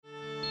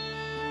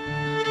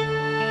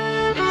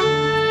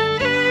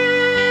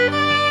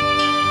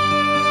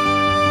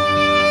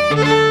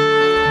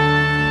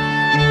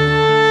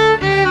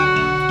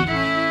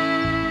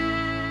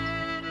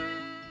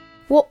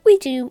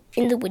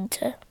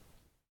winter.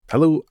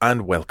 Hello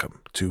and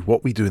welcome to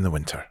What We Do in the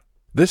Winter.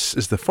 This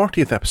is the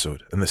 40th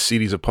episode in the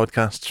series of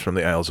podcasts from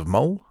the Isles of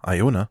Mull,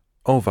 Iona,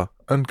 Ulva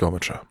and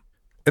Gometra.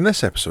 In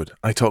this episode,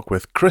 I talk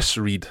with Chris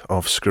Reid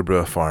of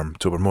Scribrua Farm,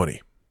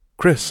 Tobermory.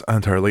 Chris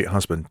and her late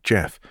husband,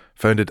 Jeff,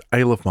 founded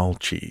Isle of Mull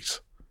Cheese.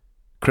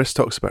 Chris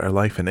talks about her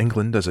life in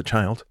England as a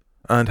child,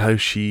 and how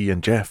she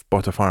and Jeff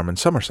bought a farm in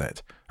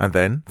Somerset, and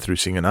then, through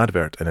seeing an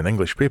advert in an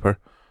English paper,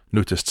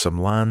 noticed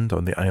some land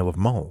on the Isle of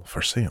Mull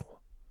for sale.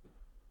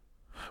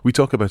 We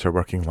talk about her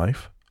working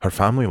life, her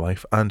family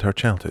life, and her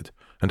childhood,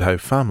 and how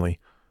family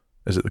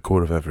is at the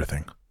core of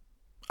everything.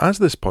 As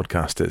this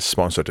podcast is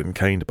sponsored in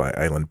kind by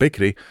Island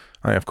Bakery,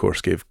 I of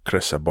course gave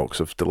Chris a box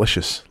of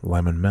delicious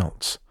lemon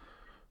melts.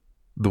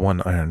 The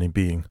one irony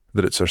being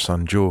that it's her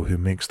son Joe who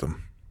makes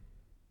them.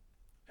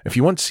 If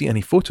you want to see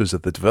any photos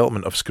of the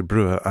development of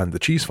Scribrua and the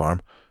cheese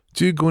farm,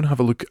 do go and have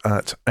a look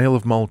at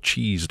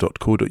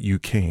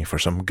isleofmullcheese.co.uk for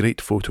some great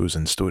photos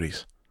and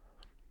stories.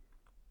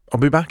 I'll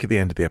be back at the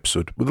end of the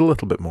episode with a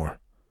little bit more.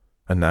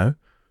 And now,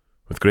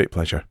 with great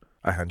pleasure,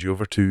 I hand you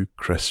over to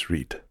Chris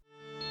Reid.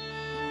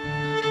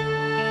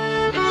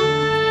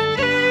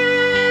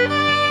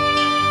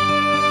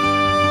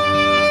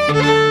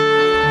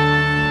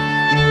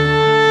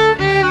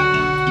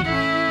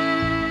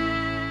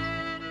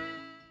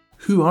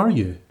 Who are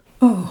you?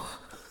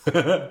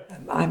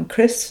 I'm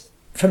Chris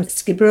from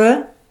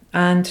Scribrua,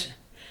 and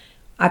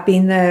I've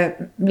been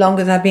there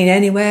longer than I've been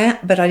anywhere,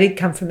 but I did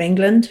come from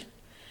England.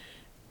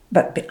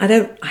 But I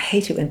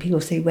hate it when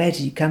people say, where did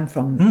you come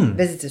from?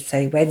 Visitors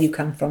say, where do you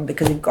come from?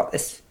 Because you've got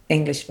this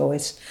English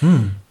voice.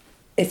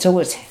 It's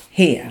always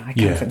here. I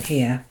come from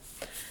here.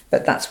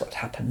 But that's what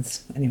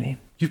happens anyway.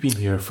 You've been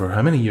here for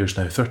how many years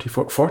now?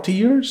 40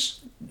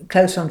 years?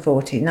 Close on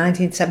 40.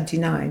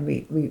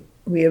 1979,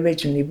 we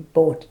originally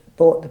bought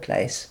the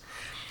place.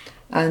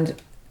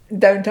 And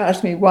don't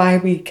ask me why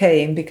we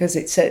came, because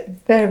it's a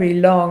very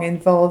long,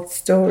 involved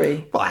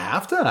story. Well, I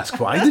have to ask,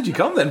 why did you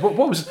come then? What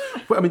was?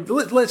 I mean,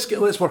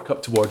 let's work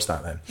up towards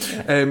that then.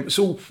 Yeah.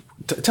 So,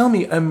 tell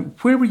me,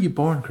 where were you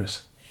born,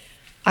 Chris?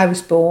 I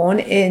was born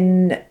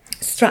in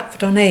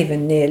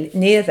Stratford-on-Avon,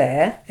 near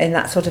there, in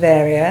that sort of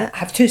area. I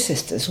have two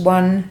sisters.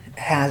 One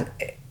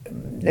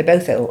they're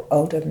both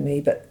older than me,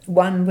 but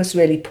one was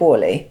really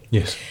poorly.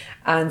 Yes.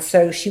 And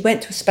so she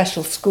went to a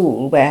special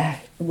school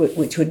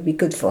which would be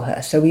good for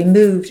her. So we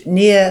moved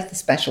near the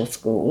special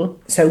school.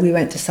 So we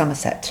went to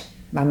Somerset.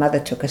 My mother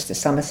took us to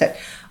Somerset.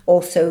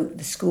 Also,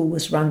 the school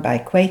was run by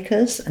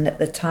Quakers, and at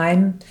the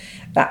time,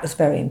 that was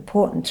very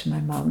important to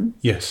my mum.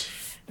 Yes.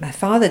 My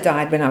father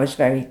died when I was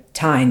very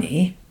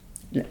tiny.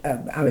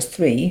 I was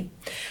 3.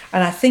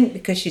 And I think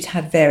because she'd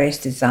had various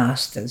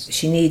disasters,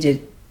 she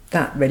needed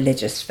that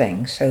religious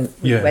thing. So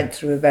we went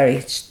through a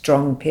very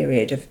strong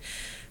period of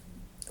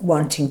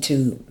wanting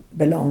to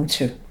belong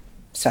to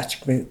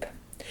such a group.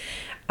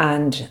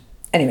 And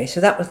anyway, so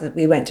that was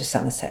we went to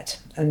Somerset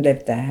and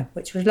lived there,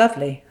 which was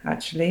lovely,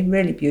 actually,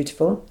 really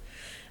beautiful.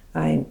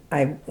 I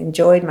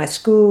enjoyed my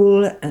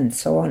school and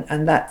so on,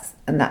 and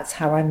that's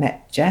how I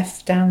met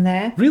Jeff down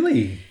there.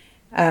 Really?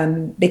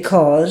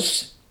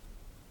 Because,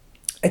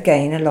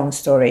 again, a long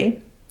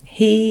story.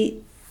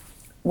 He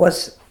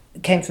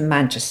came from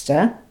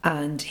Manchester,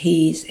 and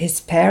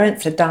his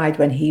parents had died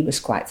when he was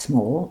quite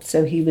small,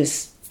 so he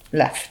was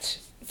left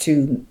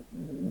to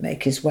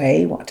make his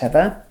way,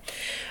 whatever.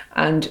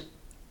 And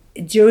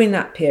during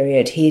that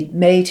period, he'd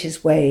made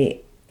his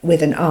way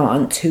with an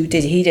aunt who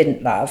he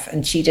didn't love,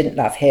 and she didn't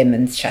love him,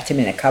 and shut him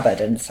in a cupboard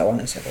and so on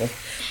and so forth.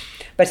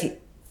 But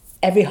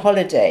every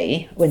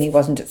holiday, when he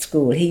wasn't at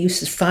school, he used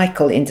to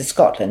cycle into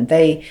Scotland.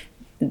 The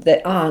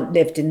aunt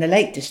lived in the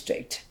Lake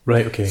District.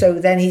 Right, okay. So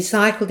then he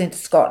cycled into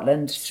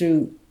Scotland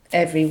through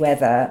every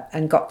weather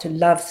and got to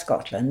love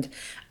Scotland,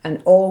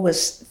 and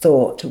always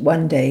thought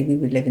one day we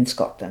would live in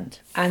Scotland.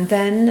 And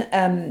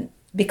then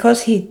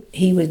because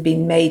he was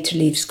being made to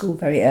leave school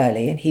very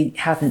early, and he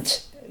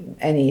hadn't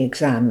any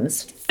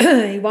exams,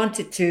 he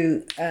wanted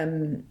to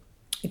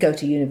go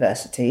to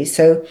university.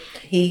 So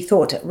he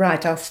thought,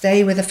 right, I'll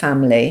stay with the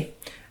family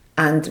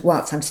and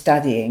whilst I'm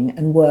studying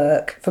and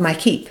work for my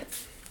keep.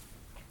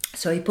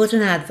 So he put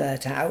an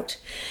advert out,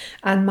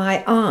 and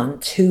my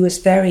aunt, who was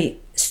very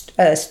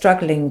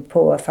struggling,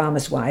 poor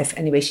farmer's wife,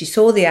 anyway, she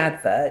saw the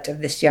advert of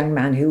this young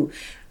man who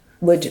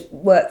would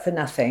work for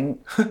nothing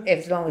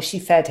as long as she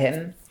fed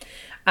him.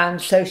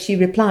 And so she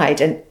replied,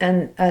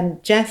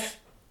 and Jeff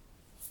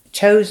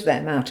chose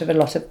them out of a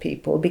lot of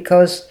people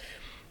because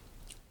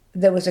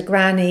there was a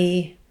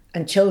granny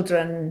and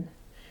children,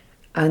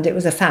 and it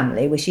was a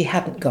family which he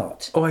hadn't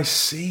got. Oh, I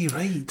see,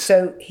 right.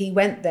 So he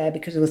went there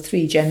because there were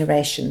 3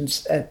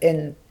 generations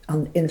in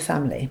the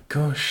family.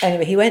 Gosh.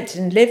 Anyway, he went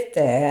and lived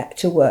there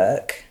to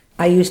work.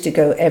 I used to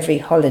go every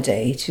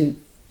holiday to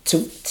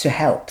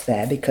help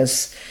there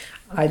because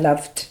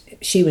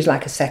she was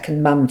like a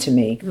second mum to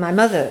me. My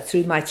mother,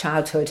 through my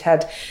childhood,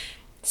 had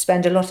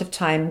spent a lot of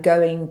time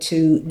going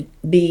to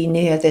be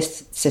near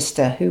this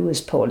sister who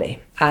was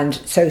poorly. And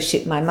so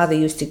my mother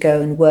used to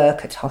go and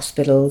work at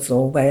hospitals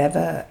or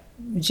wherever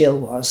Jill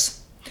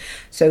was.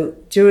 So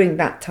during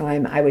that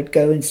time, I would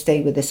go and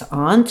stay with this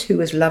aunt who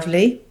was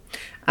lovely,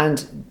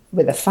 and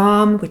with a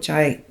farm, which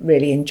I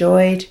really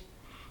enjoyed.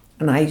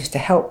 And I used to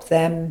help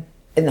them.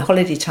 In the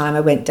holiday time,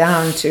 I went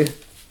down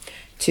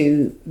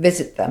to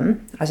visit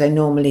them, as I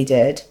normally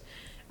did.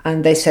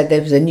 And they said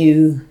there was a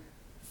new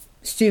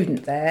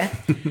student there,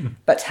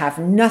 but have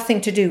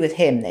nothing to do with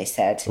him, they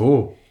said.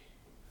 Oh.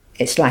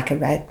 It's like a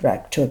red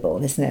rag to a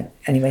bull, isn't it?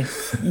 Anyway,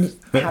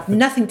 have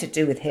nothing to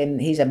do with him.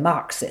 He's a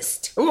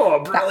Marxist.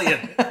 Oh,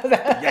 brilliant.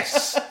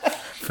 Yes.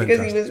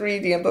 Because he was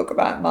reading a book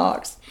about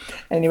Marx.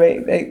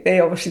 Anyway, they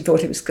obviously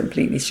thought it was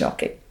completely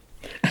shocking.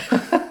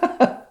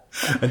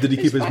 And did he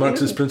keep his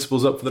Marxist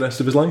principles up for the rest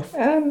of his life?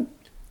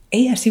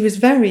 Yes, he was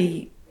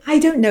very... I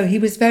don't know. He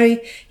was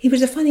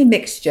a funny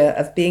mixture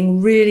of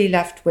being really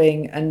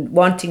left-wing and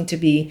wanting to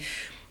be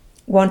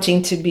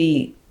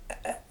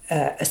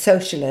a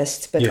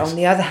socialist, but on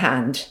the other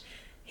hand,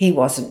 he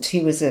wasn't. He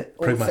was a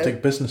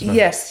pragmatic businessman.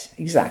 Yes,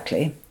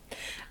 exactly,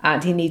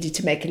 and he needed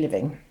to make a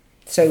living.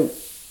 So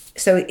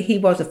he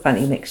was a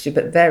funny mixture,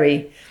 but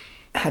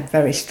had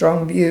very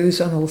strong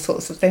views on all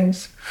sorts of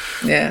things.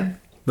 Yeah.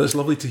 That's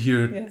lovely to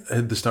hear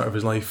at the start of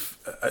his life,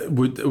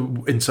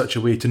 in such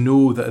a way, to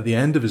know that at the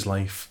end of his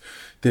life,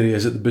 there he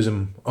is at the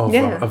bosom of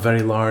a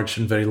very large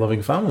and very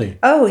loving family.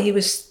 Oh,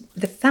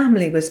 the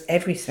family was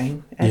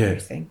everything.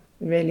 Everything.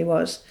 It really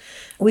was.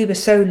 We were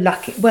so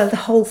lucky. Well, the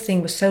whole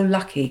thing was so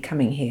lucky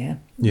coming here.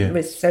 Yeah. It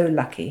was so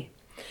lucky.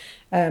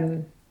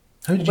 How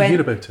did you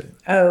hear about it?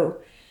 Oh,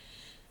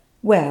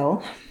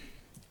 well,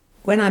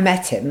 when I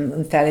met him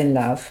and fell in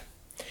love,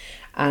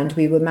 and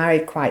we were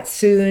married quite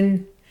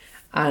soon,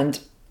 and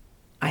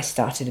I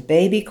started a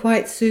baby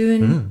quite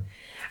soon,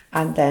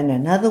 and then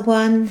another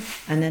one,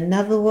 and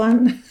another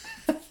one.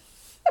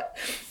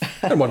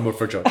 And one more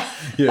for John.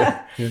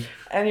 Yeah.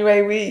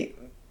 Anyway,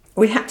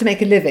 we had to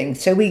make a living.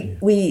 So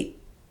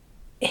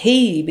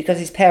he, because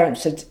his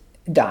parents had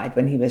died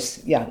when he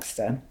was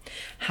youngster,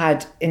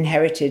 had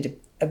inherited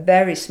a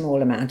very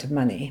small amount of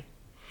money.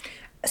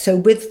 So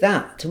with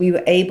that, we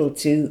were able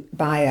to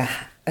buy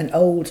an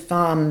old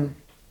farm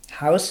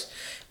house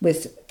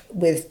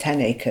with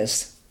 10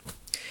 acres.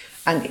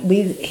 And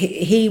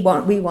we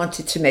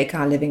wanted to make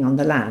our living on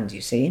the land,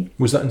 you see.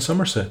 Was that in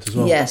Somerset as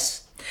well?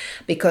 Yes,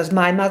 because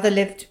my mother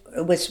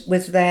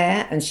was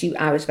there, and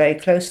I was very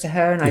close to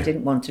her, and I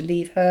didn't want to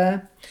leave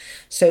her.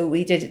 So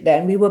we did it there,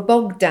 and we were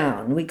bogged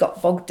down. We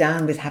got bogged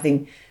down with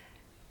having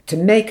to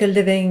make a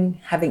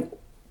living, having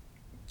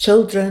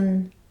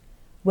children,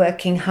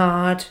 working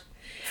hard.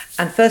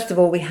 And first of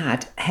all, we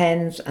had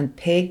hens and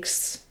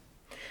pigs.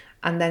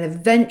 And then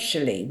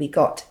eventually we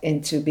got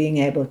into being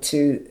able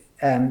to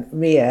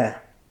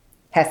rear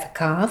heifer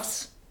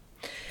calves.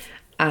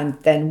 And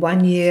then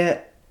one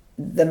year,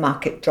 the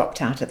market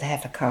dropped out of the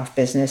heifer calf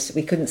business.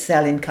 We couldn't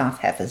sell in-calf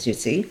heifers, you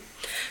see.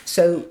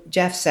 So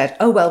Jeff said,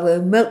 oh, well,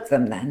 we'll milk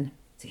them then.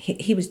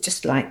 He was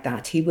just like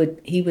that.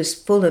 He was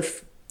full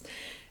of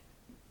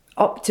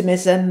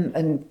optimism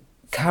and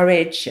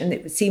courage, and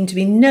it seemed to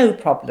be no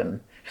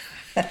problem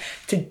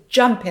to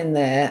jump in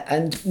there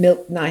and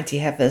milk 90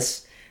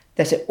 heifers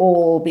that had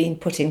all been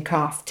put in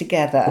calf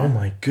together. Oh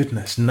my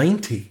goodness,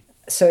 90?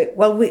 So,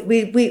 well,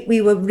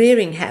 we were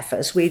rearing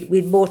heifers.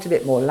 We'd bought a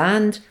bit more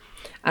land,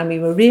 and we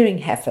were rearing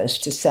heifers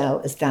to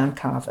sell as down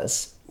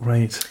calvers.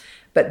 Right.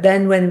 But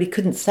then when we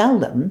couldn't sell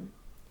them,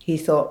 he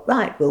thought,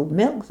 right, we'll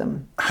milk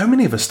them. How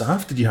many of a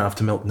staff did you have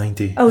to milk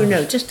 90? Oh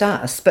no, just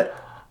us. But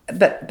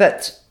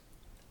the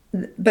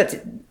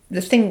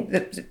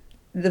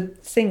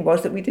thing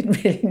was that we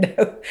didn't really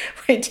know.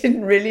 We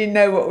didn't really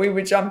know what we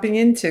were jumping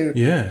into.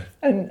 Yeah.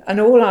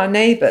 And all our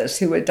neighbours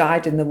who were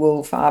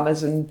dyed-in-the-wool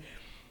farmers and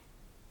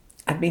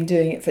had been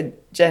doing it for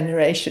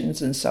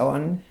generations and so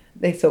on,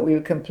 they thought we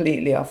were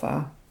completely off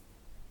our,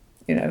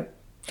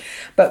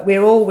 But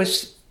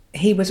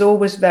he was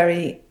always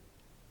very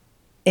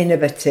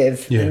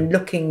innovative and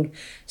looking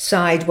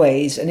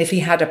sideways. And if he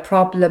had a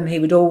problem, he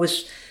would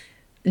always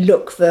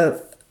look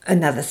for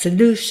another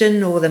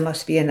solution, or there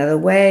must be another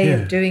way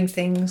of doing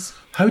things.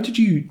 How did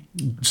you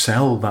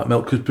sell that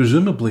milk? Because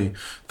presumably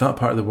that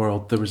part of the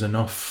world there was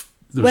enough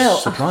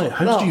supply.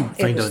 How did you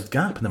find a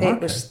gap in the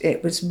market?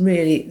 It was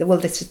really, well,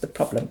 this is the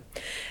problem.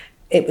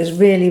 It was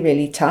really,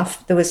 really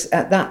tough.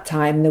 At that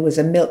time there was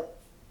a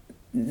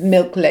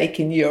milk lake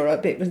in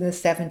Europe. It was in the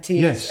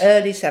 70s,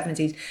 early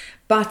 70s.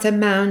 Butter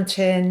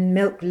Mountain,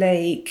 Milk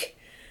Lake.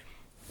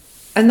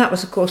 And that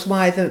was, of course,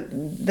 why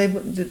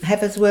the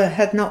heifers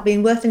had not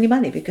been worth any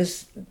money,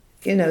 because,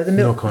 the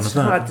milk was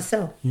hard to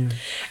sell. Yeah.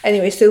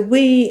 Anyway, so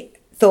we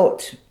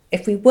thought,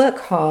 if we work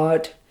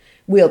hard,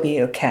 we'll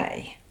be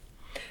okay.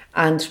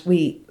 And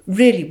we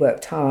really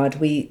worked hard.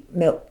 We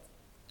milked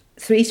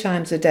 3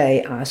 times a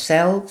day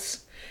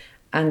ourselves,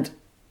 and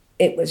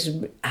it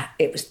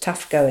was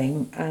tough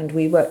going, and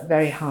we worked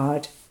very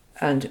hard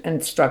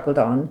and struggled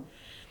on.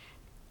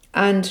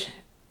 And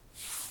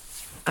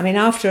I mean,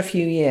 after a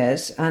few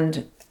years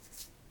and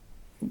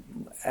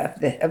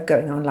of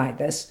going on like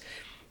this,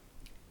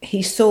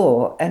 he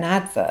saw an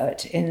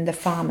advert in the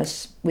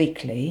Farmers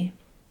Weekly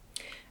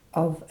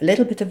of a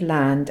little bit of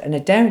land and a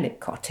derelict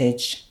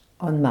cottage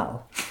on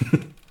Mull.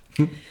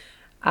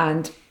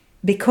 And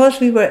because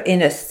we were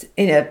in a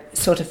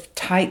sort of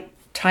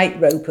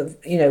tightrope of,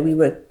 we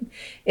were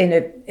in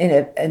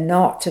a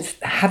knot of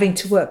having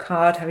to work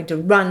hard, having to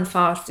run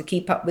fast to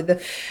keep up with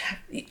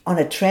on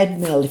a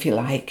treadmill, if you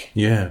like.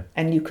 Yeah.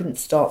 And you couldn't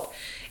stop.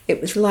 It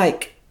was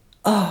like,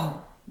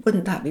 oh,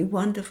 wouldn't that be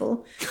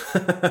wonderful?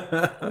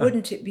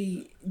 Wouldn't it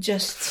be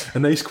just a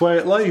nice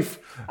quiet life?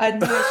 A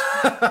nice,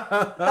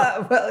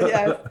 well,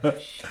 yeah.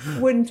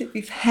 Wouldn't it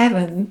be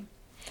heaven?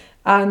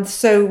 And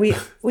so we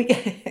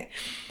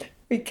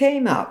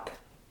came up,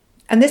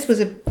 and this was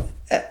a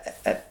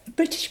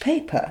British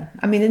paper.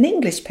 I mean, an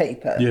English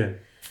paper. Yeah.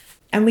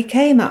 And we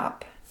came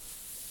up,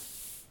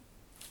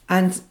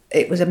 and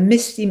it was a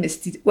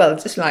misty, well,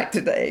 just like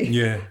today.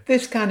 Yeah.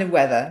 This kind of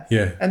weather.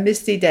 Yeah. A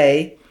misty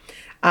day,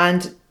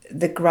 and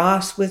the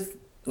grass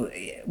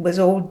was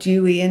all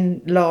dewy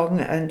and long,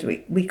 and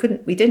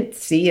we didn't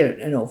see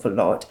an awful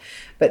lot,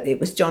 but it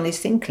was Johnny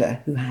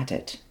Sinclair who had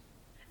it.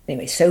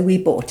 Anyway, so we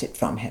bought it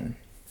from him,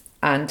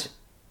 and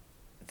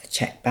the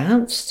cheque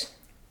bounced.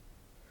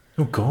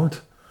 Oh God.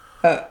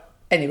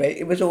 Anyway,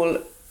 it was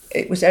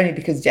only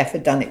because Jeff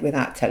had done it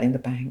without telling the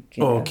bank.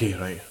 Okay,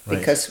 right.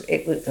 Because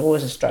it was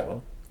always a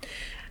struggle.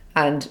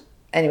 And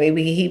anyway,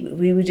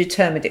 we were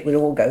determined it would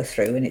all go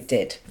through, and it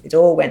did. It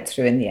all went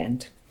through in the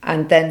end.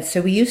 And then,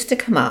 so we used to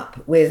come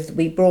up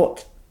we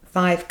brought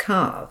 5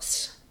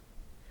 calves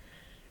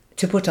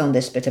to put on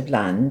this bit of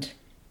land.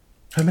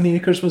 How many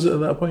acres was it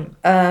at that point?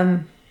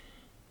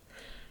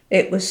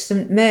 It was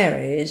St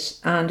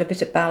Mary's and a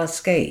bit at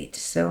Ballasgate,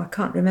 so I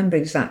can't remember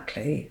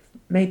exactly.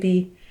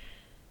 Maybe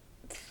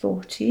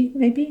 40,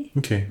 maybe?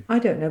 Okay. I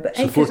don't know, but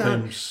so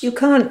acres you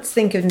can't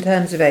think in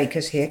terms of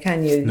acres here,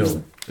 can you?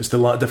 No, it's the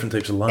lot of different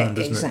types of land,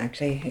 isn't it?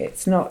 Exactly.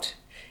 It's not.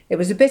 It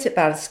was a bit at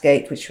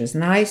Ballasgate, which was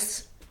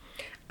nice,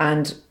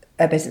 and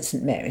a bit at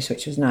St Mary's,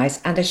 which was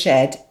nice, and a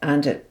shed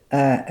and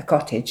a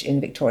cottage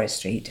in Victoria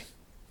Street.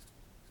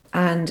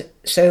 And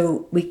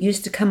so we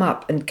used to come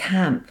up and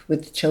camp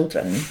with the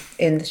children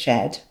in the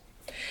shed,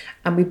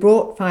 and we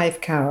brought 5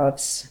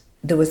 calves.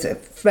 There was a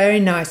very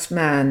nice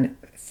man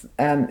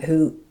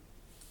who,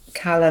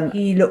 Callum,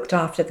 he looked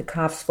after the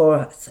calves for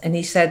us, and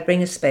he said,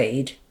 bring a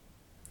spade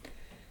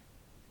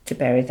to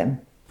bury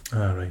them.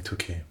 Ah, right,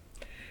 okay.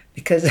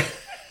 Because,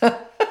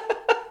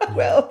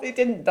 well, they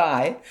didn't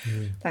die,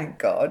 thank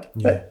God,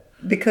 but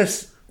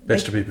because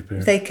best to be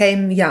prepared. They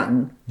came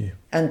young, yeah,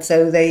 and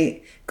so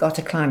they got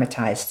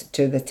acclimatised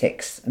to the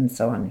ticks and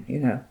so on,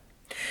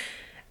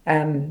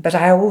 But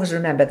I always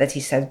remember that he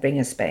said, bring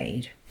a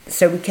spade.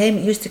 So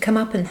used to come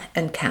up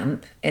and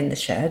camp in the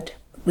shed.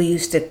 We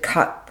used to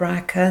cut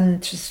bracken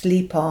to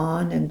sleep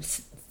on and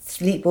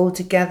sleep all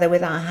together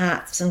with our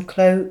hats and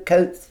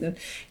coats and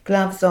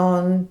gloves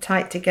on,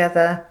 tight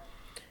together.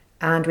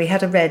 And we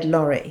had a red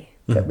lorry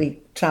that we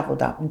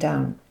travelled up and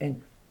down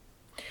in.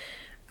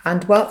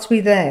 And whilst we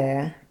were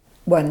there,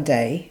 one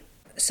day,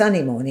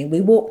 sunny morning, we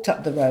walked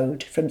up the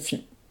road from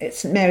St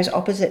Mary's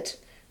opposite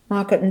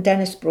Margaret and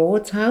Dennis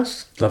Broad's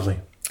house. Lovely.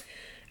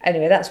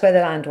 Anyway, that's where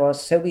the land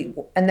was.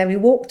 And then we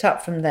walked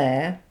up from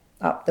there,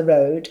 up the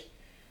road,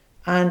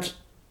 and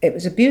it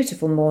was a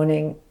beautiful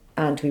morning,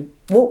 and we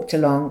walked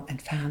along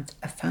and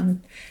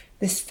found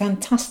this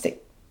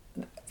fantastic.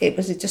 It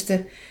was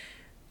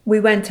we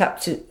went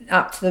up to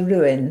the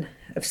ruin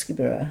of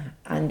Skibberra,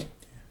 and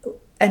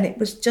it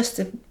was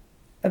just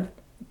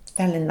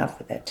fell in love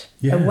with it.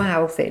 Yeah. A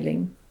wow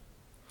feeling.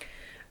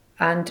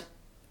 But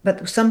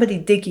there was somebody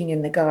digging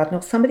in the garden,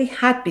 or somebody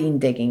had been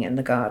digging in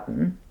the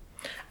garden,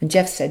 and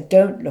Jeff said,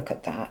 don't look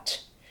at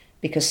that,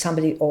 because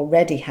somebody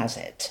already has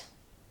it.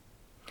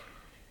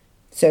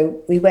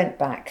 So we went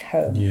back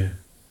home. Yeah.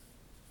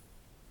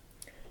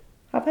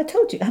 Have I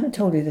told you? I haven't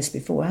told you this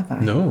before, have I?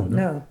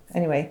 No.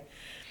 Anyway,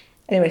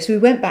 so we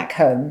went back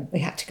home. We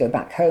had to go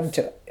back home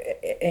to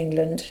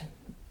England,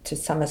 to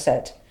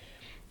Somerset.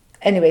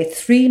 Anyway,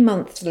 3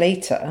 months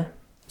later,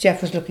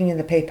 Jeff was looking in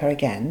the paper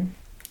again,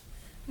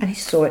 and he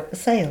saw it for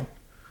sale,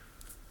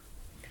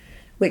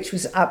 which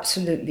was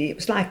it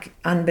was like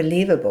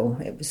unbelievable.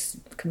 It was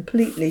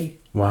completely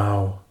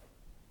wow,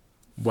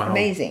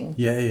 amazing.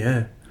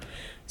 Yeah.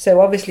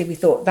 So obviously we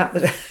thought that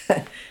was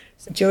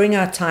during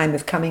our time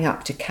of coming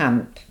up to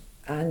camp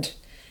and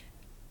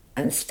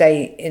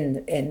stay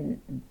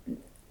in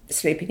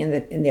sleeping in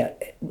the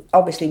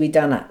obviously we'd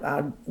done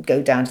I'd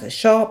go down to the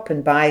shop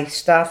and buy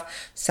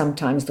stuff.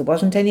 Sometimes there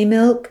wasn't any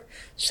milk.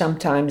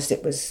 Sometimes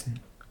it was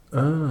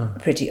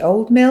pretty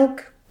old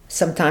milk.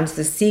 Sometimes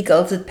the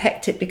seagulls had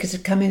pecked it because it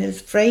had come in as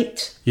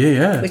freight.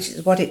 Yeah. Which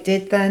is what it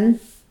did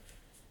then.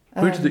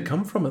 Where did it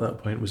come from at that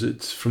point? Was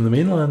it from the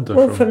mainland?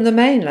 Or from the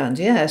mainland,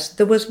 yes.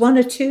 There was 1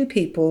 or 2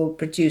 people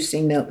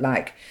producing milk,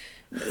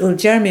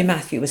 Jeremy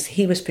Matthew was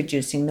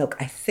producing milk,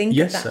 I think,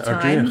 at that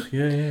time.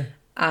 Yeah.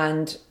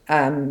 And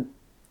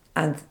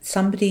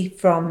somebody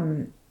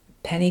from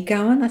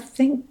Pennygowan, I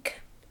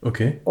think.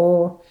 Okay.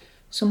 Or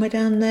somewhere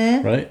down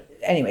there. Right.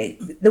 anyway,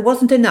 there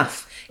wasn't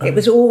enough. It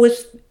was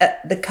always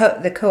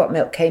the co-op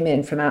milk came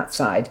in from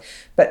outside.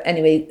 But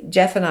anyway,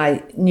 Jeff and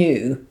I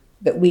knew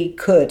that we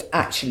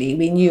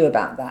knew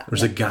about that. There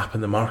was a gap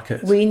in the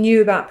market. We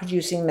knew about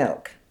producing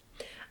milk.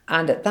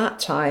 And at that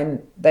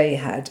time, they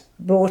had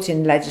brought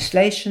in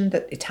legislation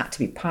that it had to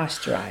be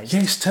pasteurised.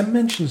 Yes, Tim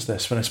mentions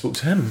this when I spoke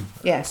to him.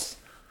 Yes,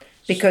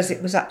 because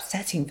it was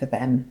upsetting for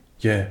them.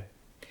 Yeah.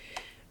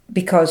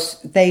 Because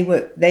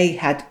they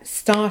had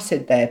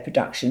started their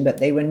production, but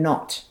they were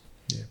not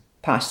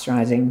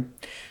pasteurising.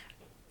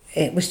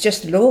 It was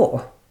just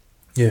law.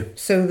 Yeah.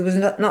 So there was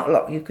not a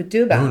lot you could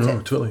do about it. No,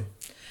 totally.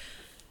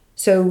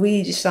 So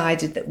we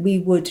decided that we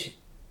would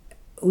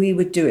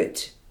do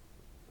it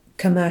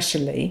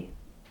commercially,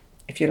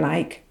 if you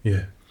like.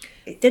 Yeah.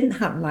 It didn't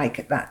happen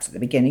like that at the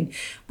beginning.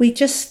 We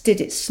just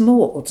did it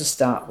small to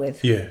start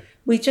with. Yeah.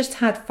 We just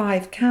had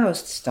 5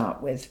 cows to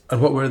start with.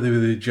 And what were they? Were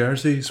they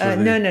Jerseys?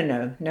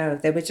 No.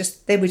 They were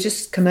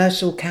just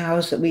commercial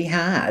cows that we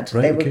had.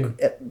 Right, They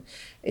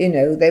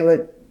were, they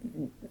were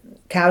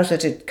cows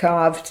that had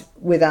calved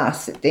with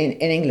us in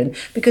England.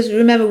 Because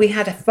remember, we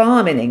had a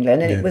farm in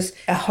England, and it was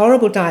a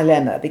horrible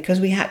dilemma because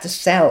we had to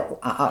sell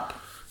up.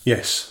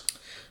 Yes.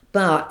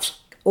 But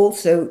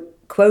also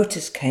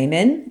quotas came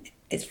in.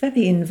 It's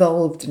very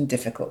involved and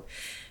difficult.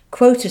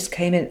 Quotas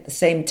came in at the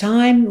same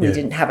time. We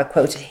didn't have a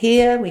quota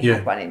here. We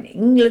had one in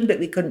England, but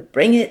we couldn't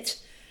bring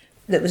it.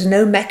 There was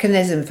no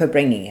mechanism for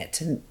bringing it.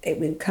 And it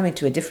was coming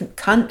to a different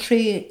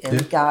country.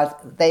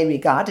 They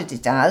regarded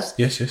it as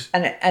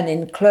an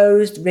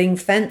enclosed ring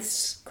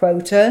fence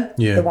quota.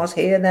 There was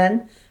here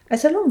then.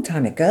 It's a long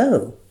time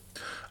ago.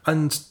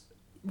 And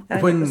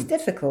it was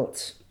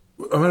difficult.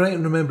 Am I right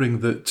in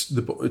remembering that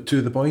two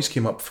of the boys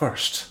came up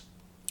first?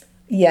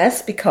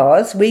 Yes,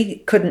 because we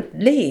couldn't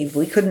leave.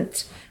 We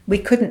couldn't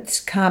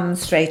come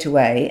straight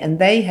away, and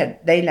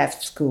they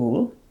left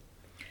school,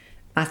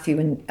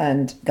 Matthew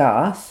and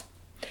Garth,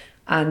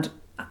 and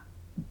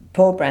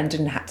poor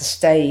Brendan had to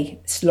stay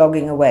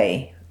slogging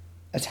away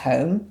at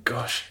home.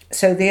 Gosh.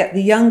 So the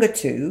younger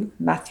two,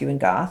 Matthew and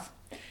Garth,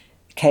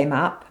 came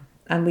up,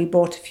 and we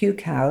bought a few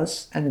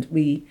cows, and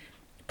we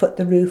put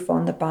the roof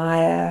on the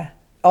byre,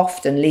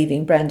 often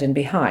leaving Brendan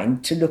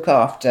behind to look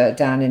after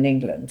down in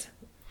England.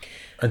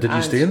 And did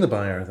you stay in the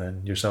byre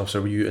then yourselves,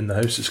 or were you in the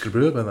house at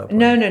Scrabrew by that point?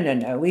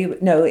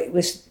 No. It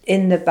was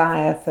in the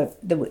byre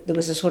there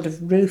was a sort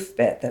of roof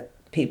bit that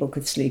people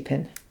could sleep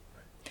in.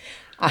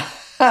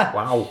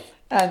 Wow.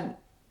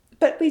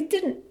 But we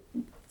didn't.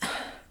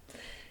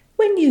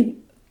 When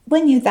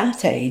you're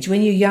that age,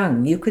 when you're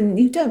young,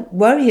 you don't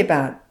worry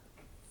about.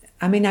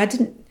 I mean, I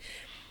didn't.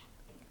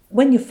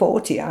 When you're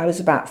 40, I was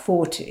about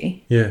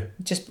 40. Yeah.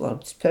 I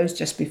suppose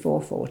just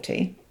before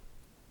 40.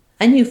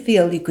 And you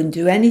feel you can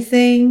do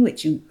anything,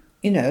 which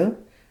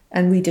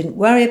and we didn't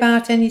worry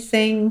about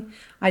anything.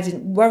 I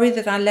didn't worry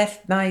that I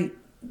left my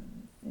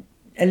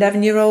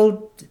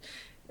 11-year-old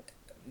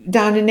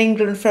down in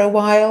England for a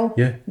while.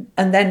 Yeah.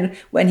 And then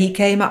when he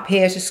came up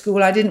here to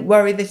school, I didn't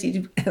worry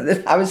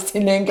that I was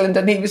in England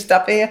and he was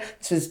up here.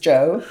 This was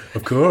Joe.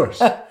 Of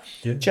course.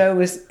 Yeah. Joe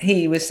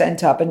was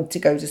sent up and to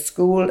go to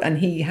school, and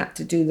he had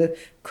to do the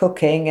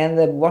cooking and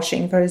the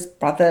washing for his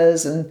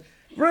brothers and.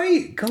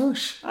 Right,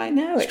 gosh. I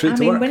know. Straight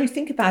to work. When you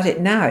think about it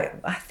now,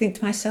 I think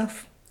to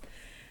myself,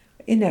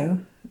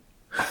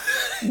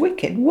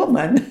 wicked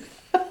woman.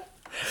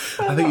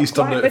 I think he's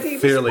done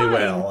it fairly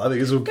well. I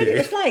think it's okay.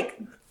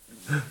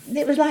 But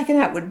it was like an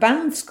outward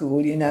bound school,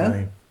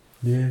 Right.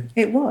 Yeah.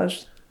 It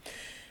was.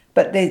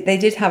 But they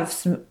did have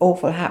some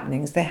awful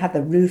happenings. They had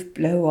the roof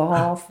blow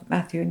off,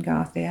 Matthew and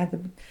Garth.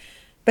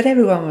 But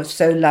everyone was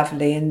so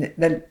lovely, and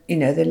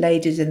the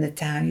ladies in the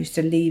town used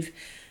to leave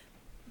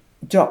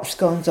drop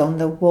scones on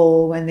the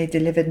wall when they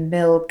delivered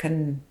milk,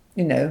 and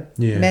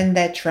mend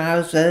their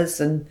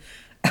trousers, and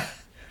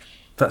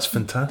that's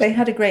fantastic. They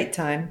had a great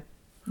time.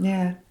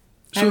 Yeah,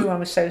 everyone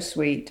was so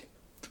sweet.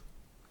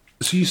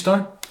 So you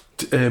start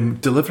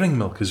delivering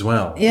milk as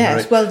well.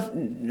 Yes,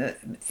 right?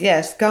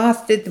 Yes.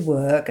 Garth did the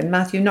work, and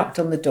Matthew knocked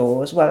on the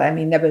doors. Well, I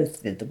mean, they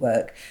both did the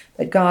work,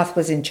 but Garth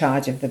was in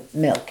charge of the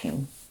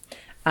milking,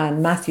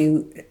 and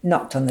Matthew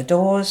knocked on the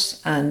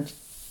doors and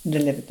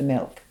delivered the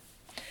milk,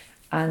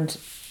 and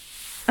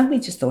we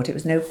just thought it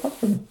was no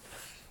problem.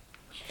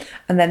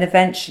 And then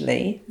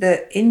eventually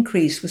the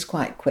increase was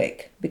quite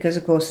quick, because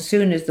of course as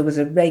soon as there was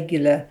a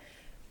regular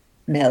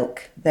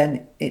milk,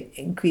 then it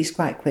increased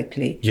quite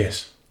quickly.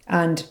 Yes.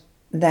 And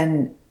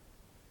then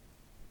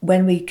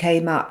when we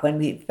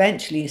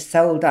eventually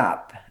sold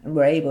up and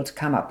were able to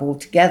come up all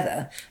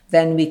together,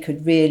 then we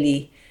could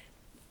really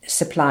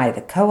supply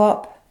the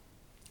co-op,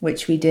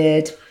 which we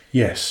did.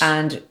 Yes.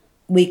 And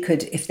we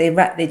could, if they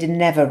did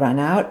never run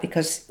out,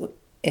 because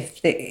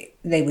if they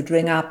would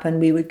ring up and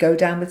we would go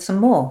down with some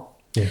more.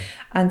 Yeah.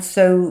 And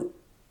so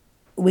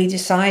we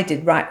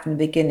decided right from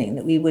the beginning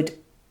that we would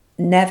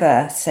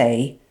never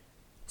say,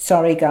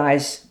 sorry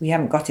guys, we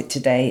haven't got it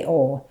today,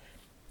 or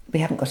we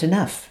haven't got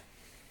enough.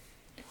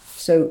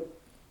 So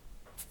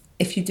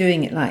if you're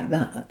doing it like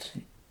that,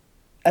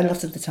 a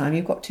lot of the time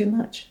you've got too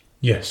much.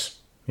 Yes.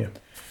 Yeah.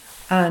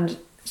 And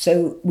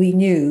So we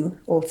knew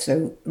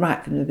also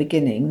right from the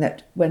beginning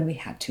that when we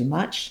had too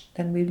much,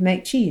 then we would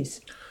make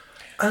cheese.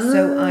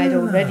 So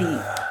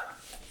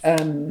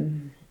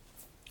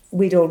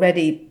we'd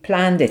already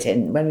planned it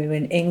in when we were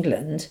in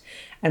England,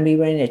 and we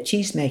were in a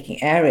cheese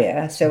making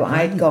area. So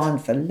I'd gone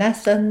for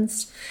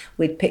lessons.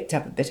 We'd picked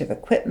up a bit of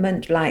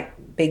equipment, like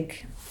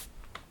big,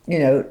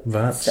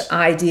 Vats.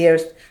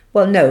 ideas.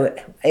 Well, no,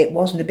 it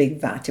wasn't a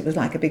big vat. It was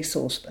like a big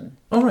saucepan.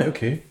 Oh, right,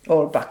 okay.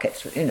 Or a bucket,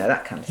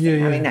 that kind of thing.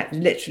 Yeah. I mean, that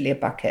literally a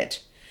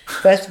bucket.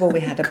 First of all, we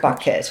had a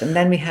bucket, and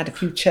then we had a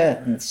few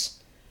churns.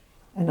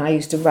 And I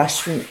used to rush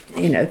from,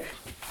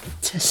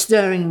 to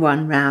stirring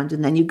one round,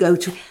 and then you go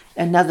to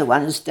another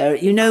one and stir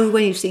it.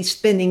 When you see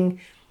spinning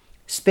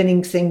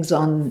things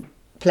on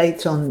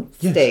plates on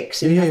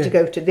sticks, and you have to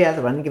go to the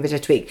other one and give it a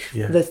tweak.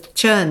 Yeah. The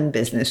churn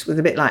business was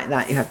a bit like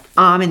that. You have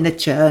arm in the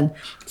churn,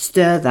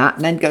 stir that,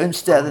 and then go and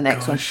stir the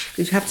next one. Because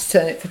you have to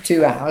turn it for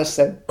 2 hours.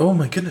 So. Oh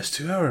my goodness,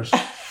 2 hours.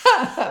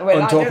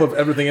 Well, on top of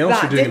everything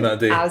else you're doing that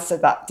day. So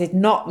that did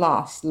not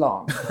last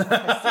long.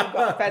 I soon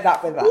got fed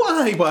up with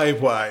that.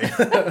 Why?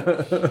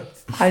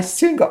 I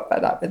soon got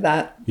fed up with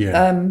that.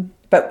 Yeah.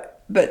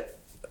 But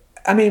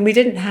I mean, we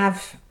didn't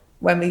have,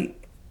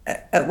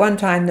 at one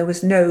time there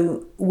was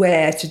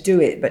nowhere to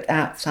do it but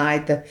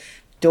outside the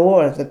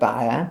door of the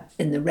buyer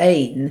in the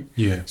rain.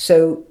 Yeah.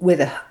 So with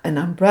an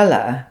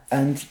umbrella,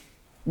 and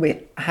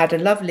we had a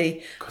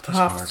lovely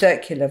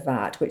half-circular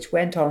vat, which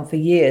went on for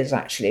years,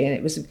 actually, and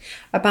it was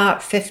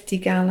about 50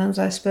 gallons,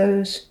 I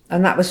suppose.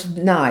 And that was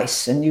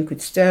nice, and you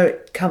could stir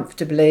it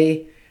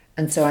comfortably.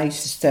 And so I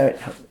used to stir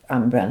it,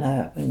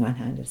 umbrella in one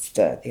hand and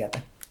stir it the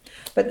other.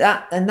 But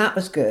that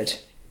was good.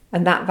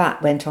 And that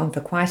vat went on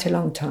for quite a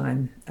long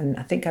time. And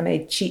I think I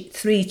made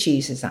 3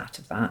 cheeses out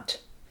of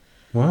that.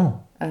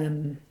 Wow.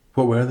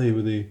 What were they?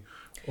 Were they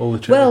all the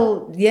cheddar?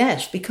 Well,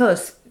 yes,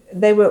 because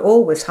they were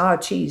always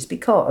hard cheese,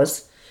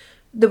 because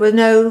there were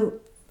no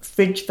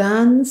fridge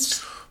vans.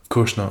 Of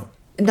course not.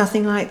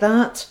 Nothing like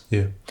that.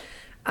 Yeah.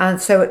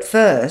 And so at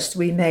first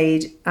we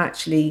made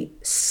actually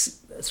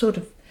sort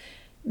of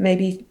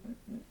maybe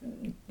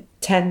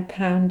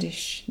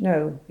 £10-ish.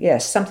 No,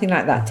 yes, something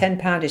like that,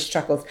 £10-ish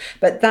truckles.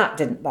 But that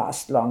didn't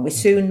last long. We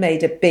soon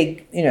made a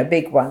big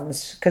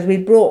ones, because we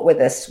brought with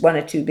us 1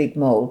 or 2 big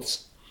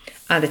moulds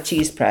and a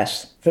cheese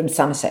press from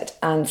Somerset.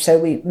 And so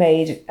we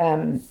made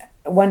 1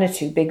 or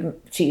 2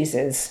 big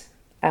cheeses,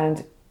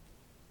 and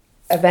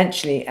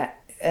eventually,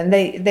 and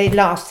they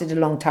lasted a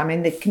long time. I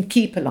mean, they can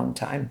keep a long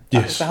time.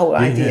 That was the whole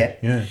idea.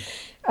 Yeah.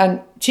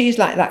 And cheese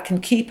like that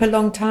can keep a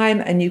long time,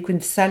 and you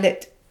can sell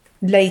it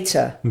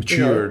later.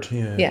 Matured,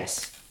 yeah.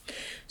 Yes.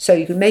 So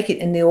you can make it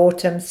in the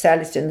autumn, sell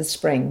it in the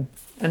spring.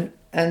 And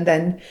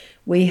then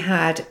we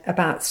had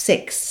about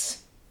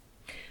 6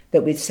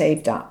 that we'd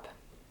saved up.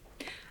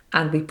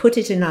 And we put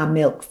it in our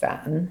milk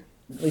van.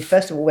 We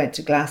first of all went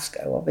to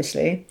Glasgow,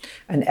 obviously,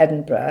 and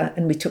Edinburgh,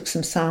 and we took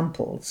some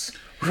samples.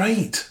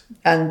 Right.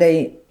 And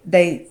they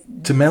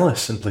to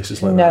Mellis and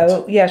places like that.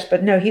 No, yes,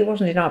 but no, he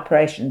wasn't in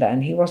operation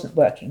then. He wasn't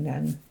working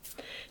then.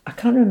 I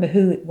can't remember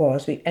who it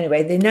was.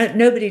 Anyway,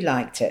 nobody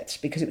liked it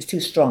because it was too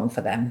strong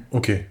for them.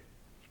 Okay.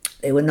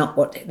 They were not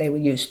what they were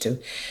used to.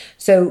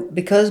 So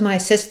because my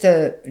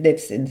sister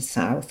lives in the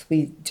south,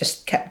 we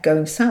just kept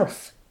going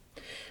south.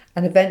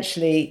 And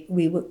eventually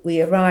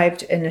we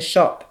arrived in a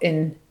shop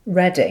in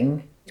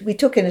Reading. We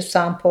took in a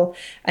sample,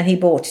 and he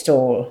bought it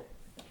all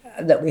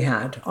that we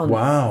had on.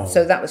 Wow.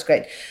 So that was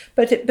great.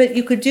 But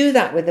you could do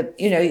that with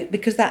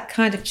because that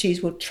kind of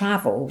cheese will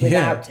travel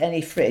without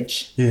any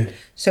fridge. Yeah.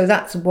 So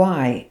that's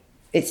why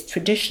it's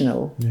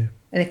traditional. Yeah.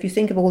 And if you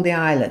think of all the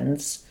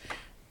islands,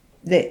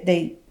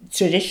 they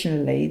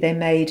traditionally they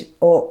made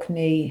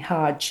Orkney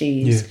hard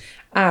cheese,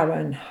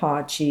 Arran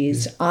hard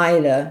cheese,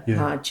 Islay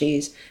hard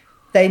cheese.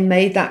 They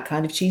made that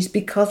kind of cheese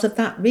because of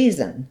that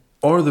reason.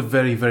 Or the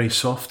very, very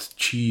soft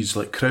cheese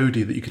like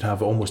Crowdy that you could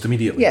have almost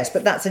immediately. Yes,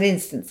 but that's an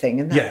instant thing,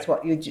 and that's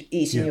what you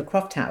eat in your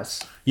croft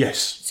house. Yes.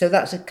 So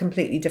that's a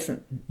completely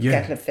different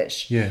kettle of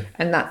fish. Yeah.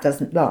 And that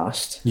doesn't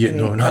last. Yeah,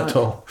 no, not at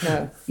all.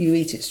 No, you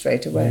eat it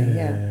straight away,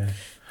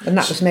 And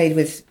that was made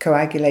with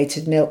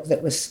coagulated milk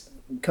that was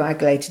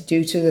coagulated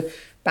due to the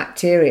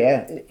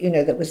bacteria,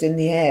 that was in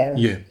the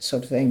air,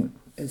 sort of thing.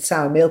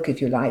 Sour milk,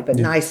 if you like, but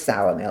nice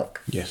sour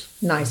milk. Yes.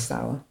 Nice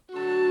sour.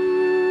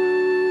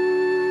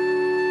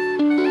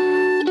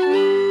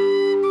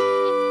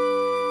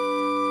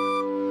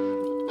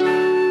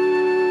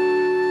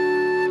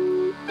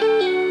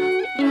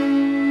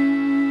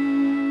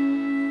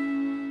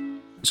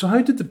 So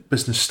how did the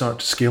business start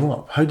to scale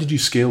up? How did you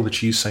scale the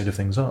cheese side of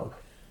things up?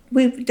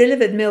 We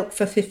delivered milk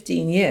for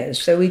 15 years.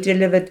 So we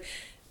delivered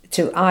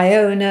to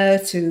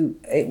Iona,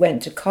 it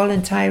went to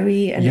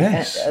Colin-Tyree,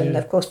 and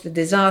of course the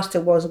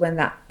disaster was when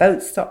that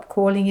boat stopped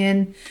calling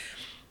in.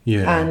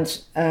 Yeah.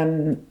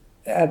 And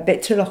a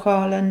bit to Loch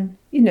Arlen.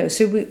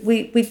 So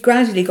we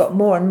gradually got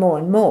more and more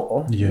and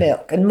more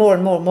milk and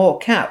more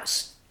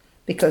cows,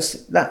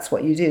 because that's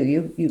what you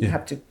do. You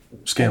have to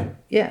scale.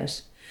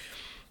 Yes.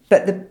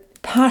 But the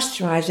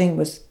pasteurising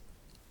was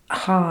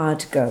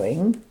hard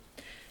going,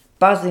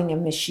 buzzing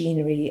of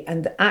machinery,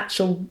 and the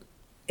actual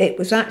it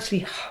was actually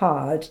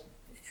hard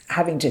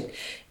having to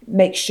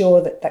make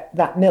sure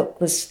that milk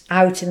was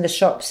out in the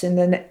shops in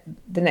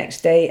the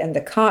next day, and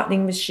the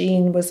cartoning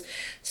machine was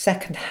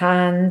second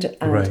hand,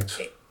 and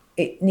Right.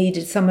 it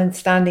needed someone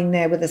standing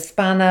there with a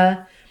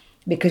spanner,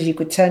 because you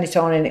could turn it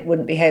on and it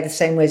wouldn't behave the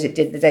same way as it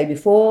did the day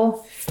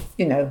before,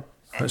 you know.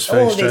 That's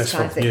very all these stressful.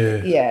 kind of things.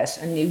 Yeah. Yes,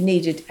 and you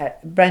needed,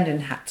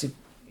 Brendan had to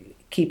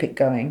keep it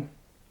going.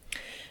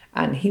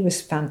 And he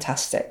was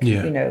fantastic.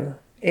 Yeah. You know,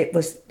 it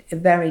was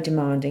very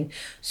demanding.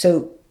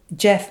 So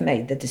Jeff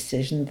made the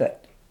decision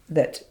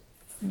that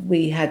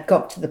we had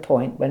got to the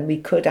point when we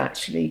could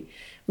actually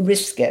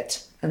risk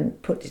it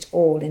and put it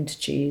all into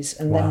cheese,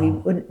 and then we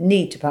Wow. wouldn't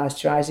need to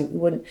pasteurize it. We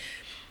wouldn't.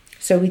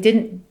 So we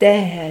didn't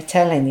dare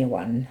tell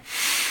anyone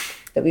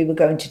that we were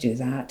going to do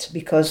that,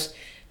 because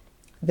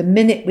the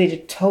minute we'd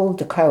have told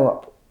the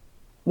co-op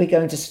we're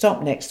going to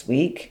stop next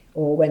week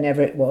or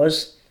whenever it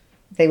was,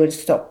 they would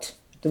have stopped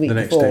the week The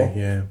next before. day,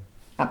 yeah.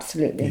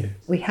 Absolutely. Yeah.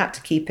 We had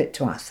to keep it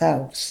to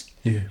ourselves.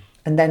 Yeah.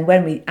 And then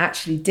when we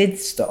actually did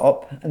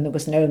stop and there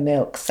was no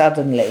milk,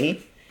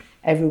 suddenly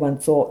everyone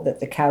thought that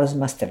the cows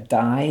must have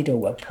died or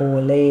were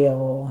poorly,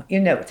 or you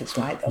know what it's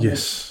like.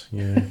 Yes,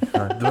 yeah.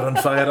 They were on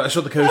fire. I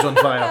saw the cows on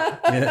fire.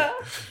 Yeah.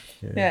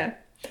 Yeah.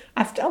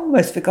 I've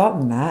almost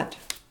forgotten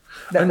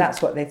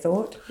that's what they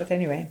thought. But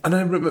anyway. And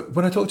I remember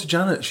when I talked to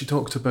Janet, she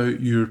talked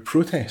about your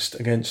protest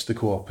against the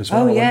co-op as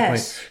well. Oh, at yes. one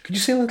point. Could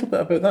you say a little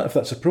bit about that, if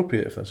that's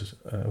appropriate, if that's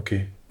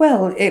okay?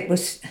 Well, it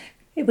was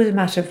a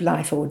matter of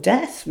life or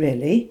death,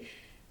 really,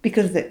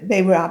 because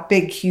they were our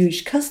big,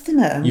 huge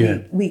customer. Yeah.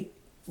 We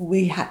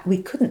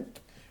couldn't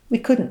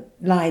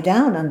lie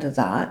down under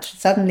that.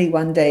 Suddenly,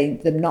 one day,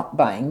 them not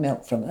buying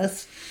milk from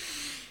us.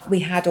 We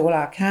had all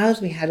our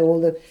cows. We had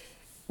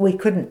we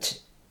couldn't.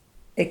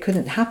 It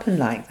couldn't happen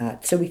like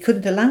that, so we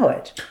couldn't allow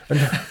it. And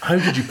how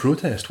did you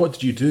protest? What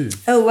did you do?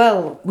 Oh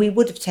well, we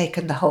would have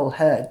taken the whole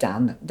herd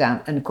down,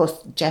 and of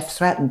course Jeff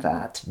threatened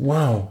that.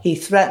 Wow. He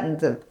threatened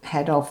the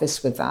head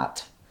office with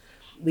that.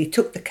 We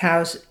took the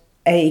cows,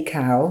 a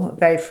cow, a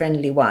very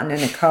friendly one,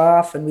 and a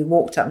calf, and we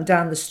walked up and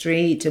down the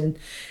street, and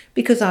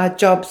because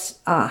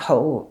our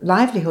whole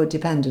livelihood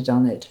depended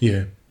on it.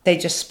 Yeah. They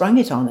just sprung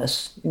it on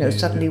us. You know,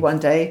 suddenly one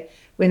day,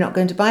 we're not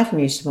going to buy from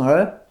you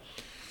tomorrow,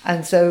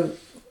 and so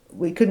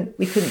we couldn't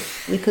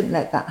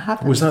let that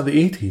happen. Was that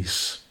the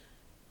 80s?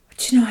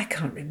 Do you know, I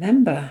can't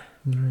remember.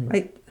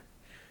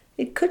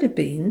 It could have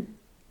been.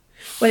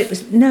 Well,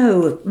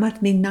 it might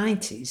have been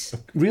 90s.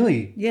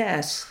 Really?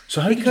 Yes.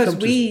 So how did you because come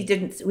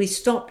to... we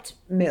stopped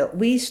milk.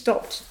 We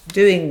stopped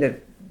doing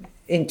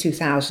in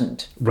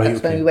 2000. Right,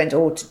 That's when okay. we went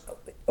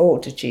all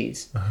to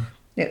cheese.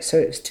 Yeah, so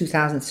it was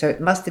 2000. So it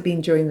must have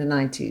been during the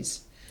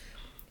 90s.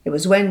 It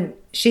was when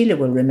Sheila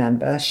will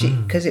remember,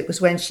 because it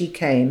was when she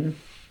came.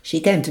 She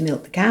came to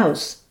milk the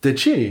cows. Did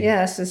she?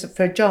 Yes,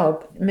 for a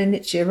job. The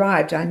minute she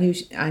arrived, I knew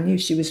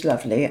she was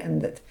lovely,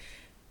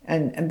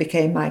 and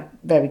became my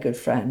very good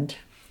friend.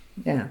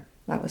 Yeah,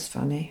 that was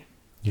funny.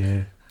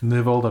 Yeah. And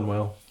they've all done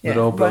well. Yeah.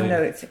 They're all Well,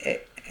 brilliant. no,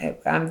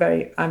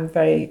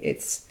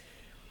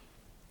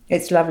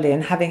 it's lovely,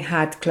 and having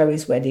had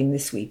Chloe's wedding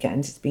this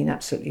weekend, it's been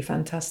absolutely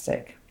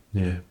fantastic.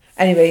 Yeah.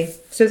 Anyway,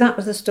 so that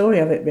was the story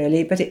of it,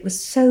 really. But it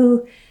was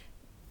so.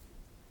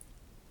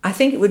 I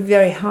think it would be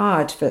very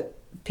hard for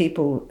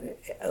people.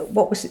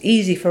 What was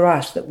easy for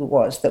us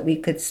was that we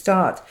could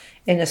start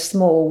in a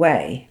small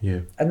way,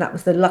 and that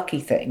was the lucky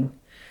thing.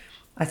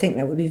 I think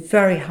that would be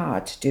very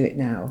hard to do it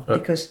now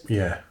because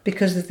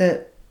of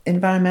the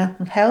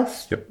environmental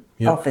health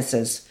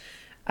officers,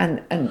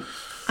 and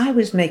I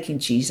was making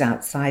cheese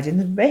outside in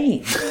the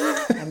rain.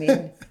 I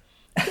mean,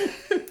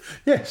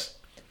 yes.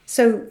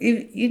 So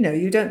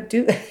you don't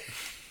do.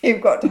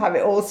 You've got to have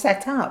it all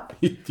set up.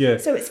 Yeah.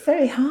 So it's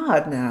very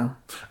hard now.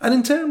 And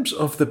in terms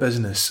of the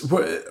business,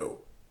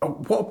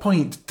 at what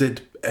point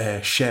did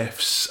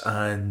chefs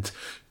and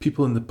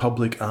people in the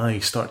public eye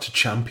start to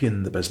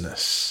champion the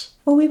business?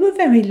 Well, we were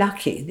very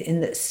lucky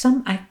in that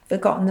I've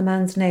forgotten the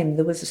man's name.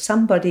 There was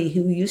somebody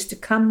who used to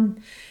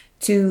come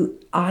to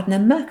Ardner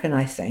Merkin,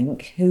 I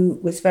think, who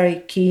was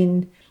very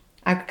keen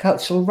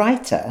agricultural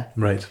writer.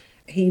 Right.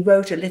 He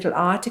wrote a little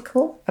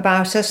article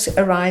about us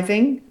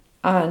arriving,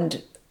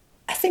 and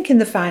I think in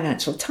the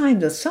Financial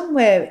Times or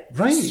somewhere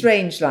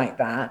strange like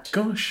that.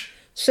 Gosh.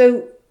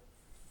 So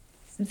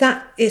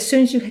that as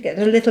soon as you get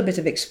a little bit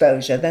of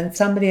exposure, then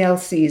somebody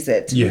else sees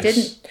it.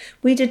 Yes.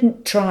 We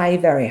didn't try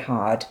very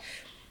hard.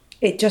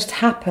 It just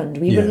happened.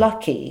 We were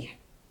lucky.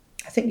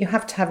 I think you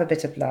have to have a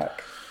bit of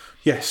luck.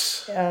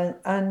 Yes.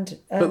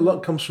 But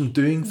luck comes from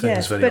doing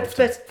things very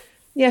often.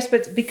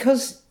 But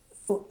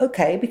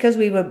because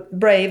we were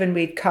brave and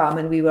we'd come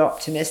and we were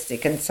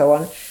optimistic and so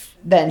on,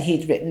 then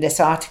he'd written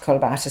this article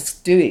about us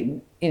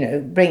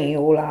bringing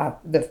all our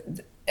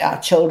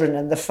children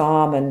and the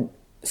farm and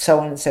so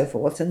on and so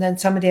forth. And then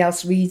somebody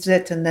else reads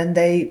it, and then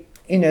they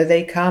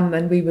come,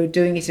 and we were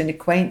doing it in a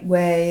quaint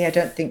way. I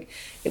don't think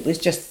it was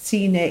just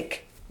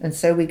scenic. And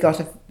so we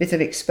got a bit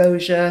of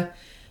exposure.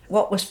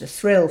 What was the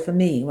thrill for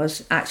me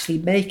was actually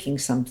making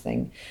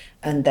something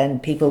and then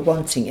people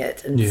wanting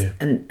it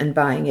and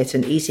buying it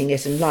and eating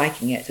it and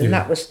liking it. And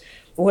that was,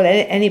 well,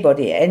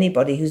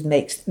 anybody who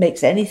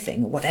makes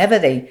anything, whatever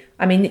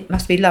it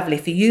must be lovely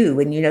for you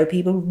when,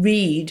 people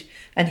read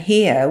and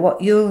hear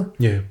what you're...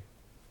 Yeah.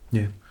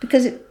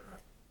 Because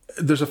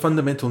there's a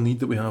fundamental need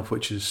that we have,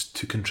 which is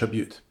to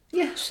contribute.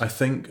 Yes. I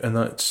think, and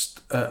that's,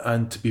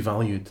 and to be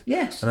valued.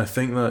 Yes. And I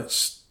think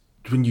that's,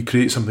 when you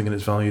create something and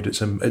it's valued, it's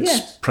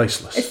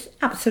priceless. It's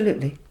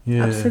absolutely.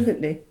 Yeah.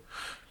 Absolutely.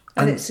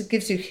 And it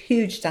gives you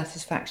huge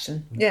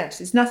satisfaction. Yes,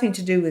 it's nothing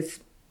to do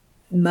with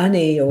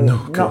money or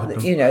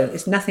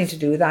it's nothing to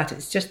do with that.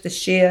 It's just the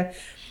sheer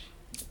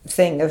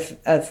thing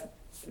of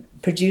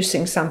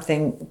producing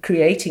something,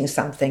 creating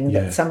something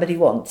that somebody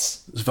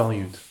wants. It's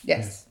valued.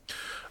 Yes. Yeah.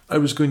 I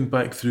was going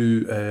back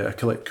through, I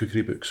collect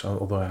cookery books,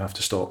 although I have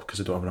to stop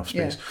because I don't have enough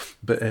space. Yeah.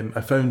 But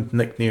I found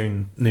Nick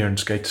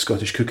Nairn's Guide to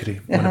Scottish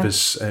Cookery, one of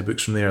his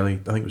books from the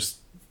early, I think it was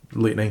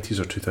late 90s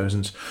or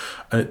 2000s,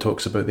 and it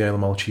talks about the Isle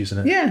of Mull cheese in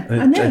it. Yeah,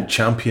 and it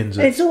champions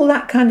it. It's all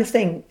that kind of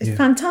thing. It's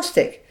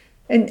fantastic,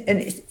 and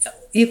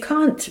you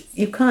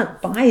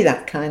can't buy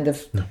that kind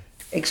of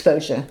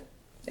exposure.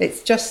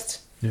 It's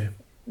just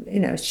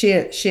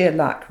sheer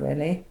luck,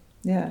 really.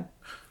 Yeah.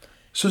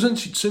 So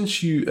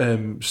since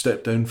you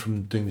stepped down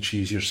from doing the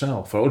cheese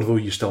yourself, although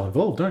you're still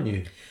involved, aren't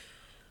you?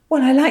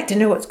 Well, I like to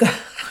know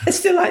I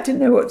still like to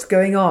know what's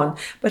going on,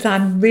 but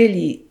I'm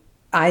really.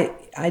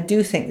 I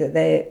do think that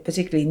they,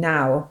 particularly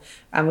now,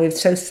 and we're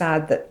so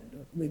sad that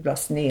we've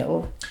lost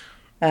Neil,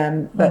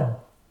 but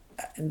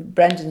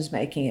Brendan's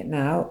making it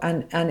now,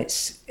 and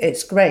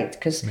it's great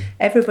because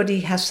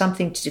everybody has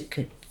something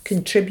to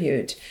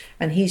contribute,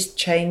 and he's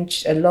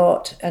changed a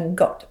lot and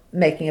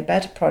making a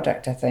better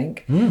product, I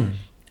think,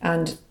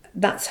 and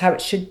that's how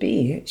it should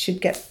be. It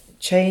should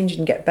change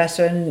and get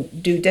better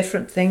and do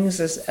different things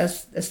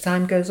as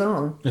time goes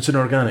on. It's an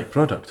organic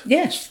product.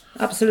 Yes,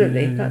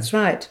 absolutely. Yeah. That's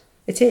right.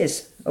 It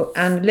is,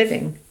 and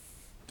living,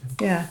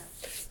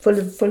 full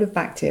of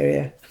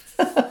bacteria.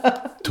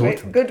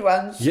 Totally. Good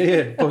ones.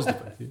 Yeah,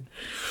 positive.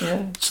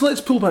 Yeah. So let's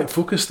pull back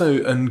focus now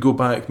and go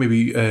back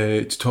maybe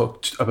to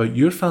talk about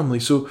your family.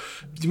 So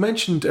you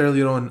mentioned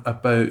earlier on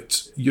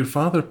about your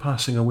father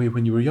passing away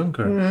when you were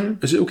younger.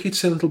 Mm-hmm. Is it okay to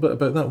say a little bit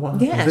about that?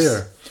 What happened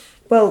there?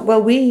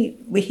 Well,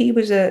 he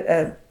was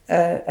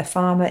a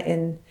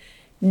farmer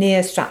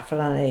near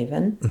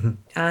Stratford-on-Avon,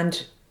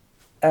 and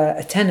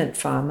a tenant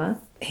farmer.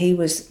 He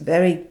was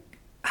very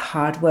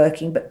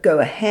hard-working, but go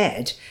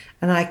ahead.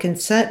 And I can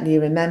certainly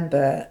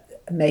remember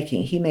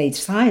he made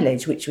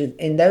silage, which was,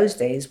 in those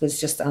days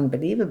was just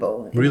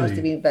unbelievable. It must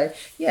have been very,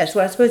 yes.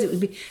 Well, I suppose it would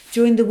be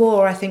during the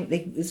war. I think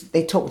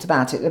they talked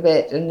about it a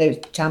bit, and they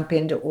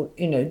championed,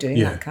 doing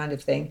that kind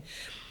of thing.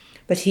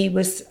 But he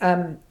was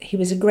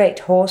a great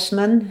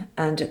horseman,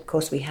 and of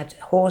course we had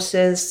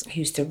horses. He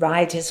used to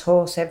ride his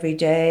horse every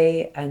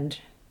day, and.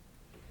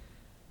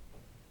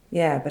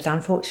 Yeah, but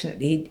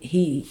unfortunately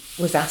he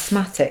was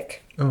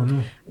asthmatic. Oh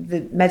no!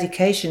 The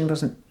medication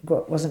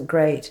wasn't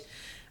great,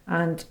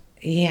 and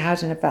he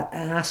had an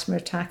asthma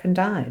attack and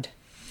died.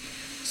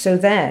 So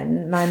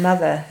then my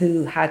mother,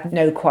 who had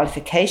no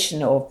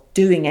qualification of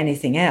doing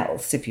anything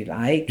else, if you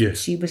like,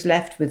 she was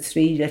left with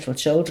 3 little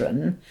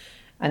children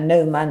and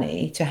no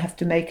money to have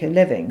to make a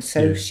living.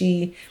 So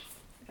she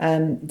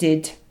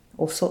did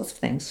all sorts of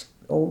things,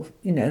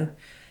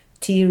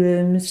 tea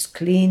rooms,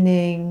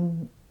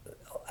 cleaning.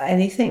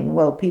 Anything.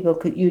 Well,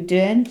 you do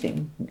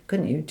anything,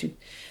 couldn't you?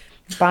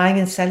 Buying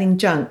and selling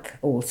junk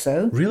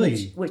also.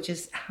 Really? Which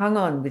has hung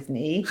on with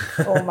me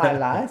all my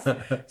life.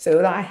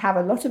 So I have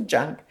a lot of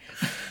junk.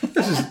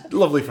 This is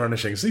lovely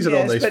furnishings. These are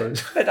all nice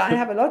ones. But I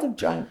have a lot of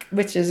junk,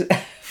 which is...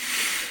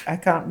 I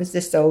can't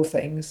resist old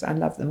things. I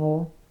love them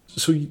all.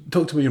 So you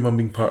talked about your mum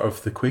being part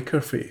of the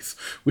Quaker faith.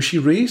 Was she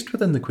raised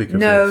within the Quaker faith?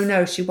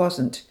 No, she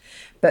wasn't.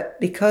 But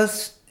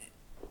because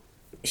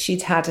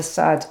she'd had a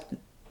sad...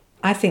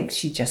 I think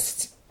she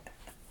just...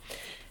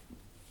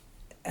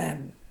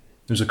 It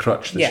was a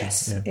crutch.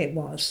 It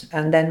was.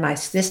 And then my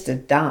sister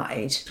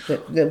died,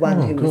 the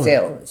one who was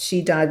ill.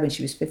 She died when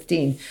she was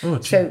 15. Oh,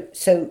 so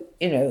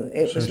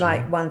it was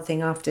like one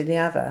thing after the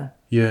other.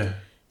 Yeah.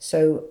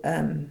 So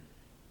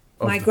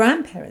my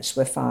grandparents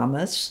were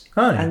farmers.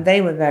 Hi. And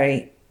they were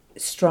very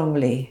strong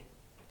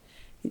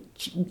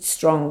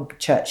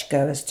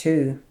churchgoers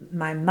too.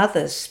 My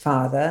mother's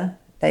father,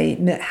 they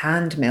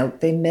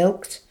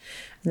milked,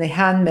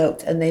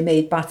 and they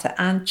made butter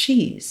and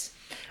cheese.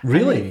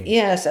 Really?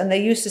 Yes, and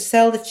they used to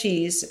sell the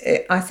cheese.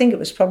 I think it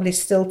was probably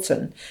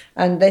Stilton,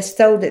 and they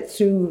sold it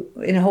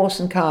in a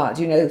horse and cart,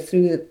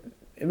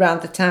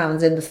 around the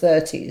towns in the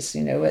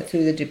 30s,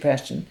 through the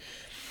Depression.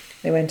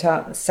 They went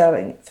out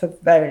selling it for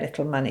very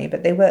little money,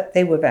 but they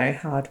were very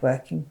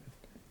hard-working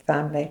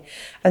family.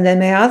 And then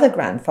my other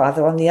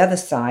grandfather on the other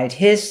side,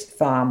 his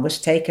farm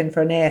was taken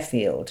for an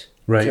airfield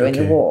during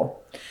the war.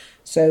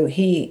 So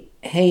he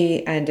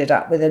ended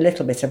up with a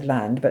little bit of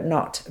land, but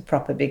not a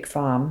proper big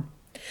farm.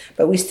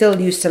 But we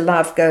still used to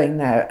love going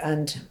there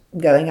and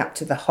going up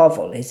to the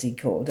hovel, as he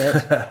called it,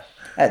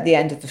 at the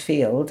end of the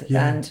field,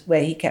 and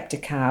where he kept a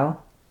cow.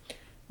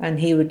 And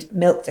he would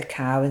milk the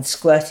cow and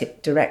squirt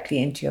it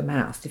directly into your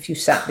mouth if you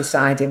sat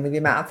beside him with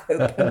your mouth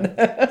open.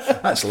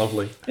 That's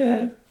lovely.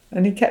 Yeah.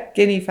 And he kept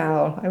guinea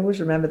fowl. I always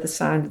remember the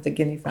sound of the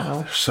guinea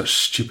fowl. They're such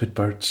stupid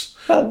birds.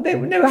 Well, they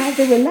were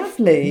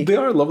lovely. They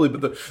are lovely,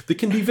 but they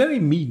can be very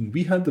mean.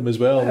 We had them as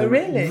well. Oh,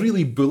 really?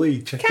 Really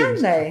bully chickens.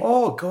 Can they?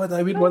 Oh, God,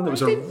 I had one that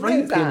was a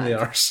right pain in the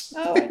arse.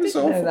 Oh, I didn't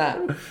know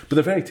that. But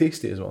they're very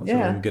tasty as well.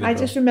 Yeah, I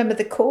just remember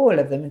the call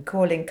of them and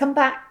calling, come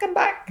back, come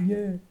back.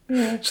 Yeah.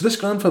 So this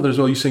grandfather as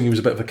well, you're saying he was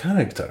a bit of a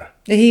character.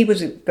 He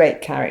was a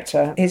great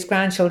character. His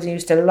grandchildren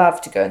used to love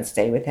to go and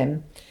stay with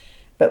him.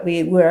 But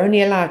we were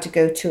only allowed to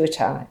go two at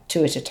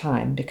a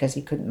time because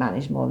he couldn't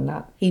manage more than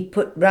that. He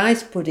put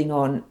rice pudding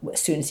on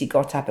as soon as he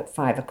got up at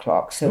 5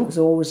 o'clock. So it was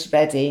always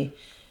ready,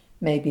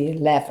 maybe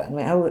 11.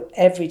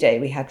 Every day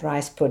we had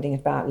rice pudding at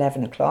about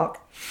 11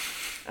 o'clock.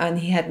 And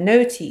he had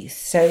no teeth.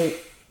 So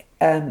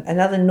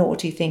another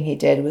naughty thing he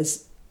did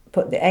was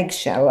put the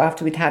eggshell,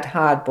 after we'd had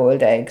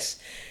hard-boiled eggs,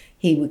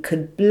 he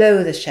could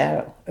blow the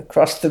shell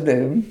across the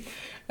room,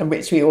 and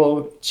which we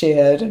all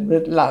cheered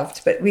and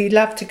loved. But we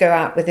loved to go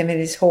out with him in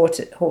his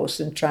horse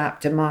and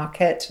trap to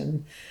market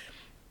and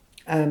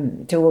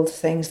do all the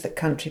things that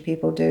country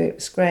people do. It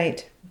was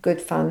great,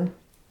 good fun.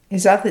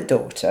 His other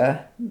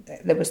daughter,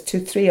 there was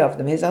 3 of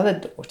them, his other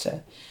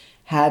daughter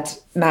had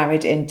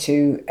married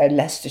into a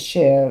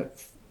Leicestershire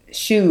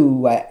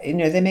shoe,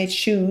 they made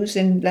shoes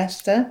in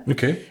Leicester.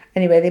 Okay.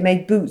 Anyway, they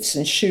made boots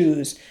and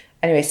shoes.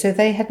 Anyway, so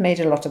they had made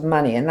a lot of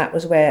money, and that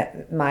was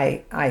where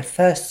I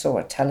first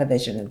saw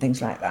television and things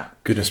like that.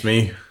 Goodness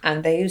me.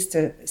 And they used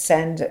to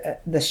send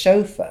the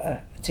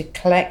chauffeur to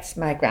collect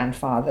my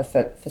grandfather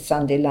for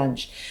Sunday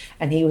lunch,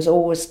 and he was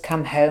always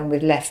come home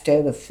with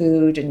leftover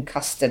food and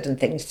custard and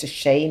things to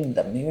shame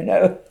them,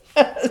 So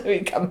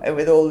he'd come home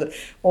with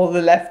all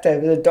the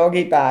leftovers, a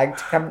doggy bag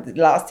to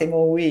last him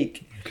all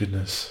week.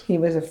 Goodness. He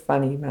was a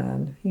funny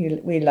man.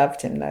 We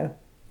loved him, though.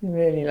 We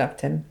really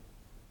loved him.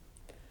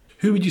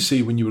 Who would you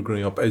say, when you were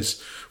growing up,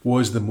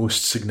 was the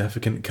most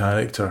significant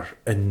character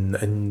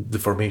in the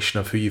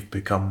formation of who you've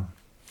become?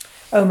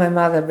 Oh, my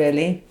mother,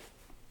 really.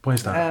 Why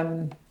is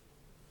that?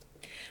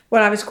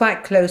 Well, I was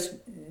quite close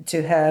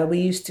to her.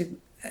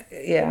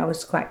 I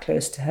was quite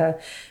close to her.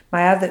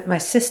 My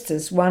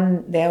sisters,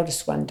 the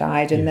eldest one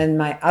died, and then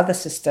my other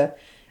sister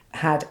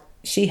had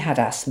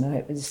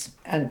asthma.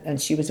 And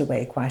she was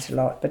away quite a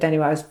lot. But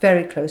anyway, I was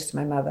very close to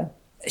my mother.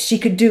 She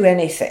could do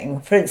anything.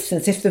 For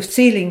instance, if the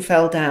ceiling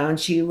fell down,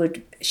 she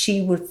would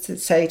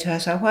say to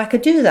herself, well, I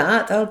could do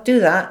that, I'll do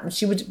that. And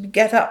she would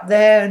get up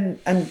there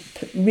and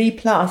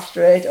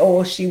replaster it,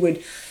 or she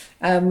would,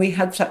 we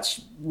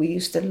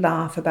used to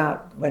laugh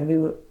about when we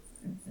were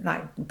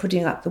like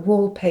putting up the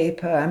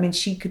wallpaper. I mean,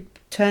 she could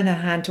turn her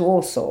hand to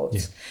all sorts.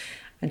 Yeah.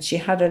 And she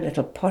had a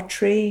little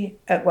pottery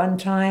at one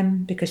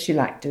time because she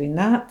liked doing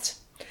that.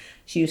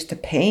 She used to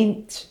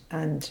paint,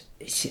 and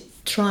she'd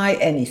try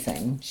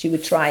anything. She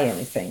would try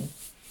anything.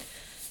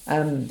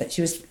 But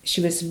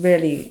she was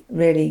really,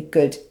 really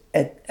good,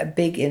 a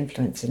big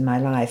influence in my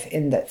life,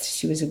 in that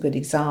she was a good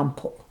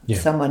example. Yeah.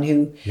 Someone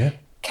who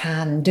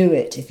can do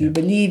it. If you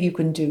believe you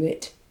can do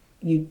it,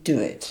 you do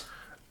it.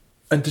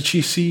 And did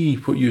she see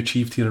what you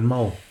achieved here in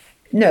Mull?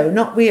 No,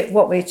 not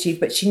what we achieved,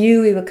 but she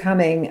knew we were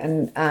coming,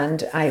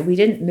 and we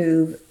didn't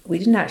move. We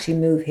didn't actually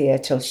move here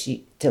till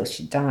she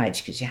died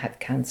because she had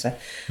cancer.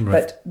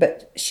 Right.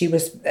 But she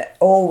was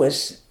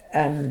always.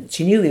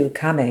 She knew we were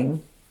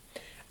coming,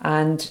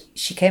 and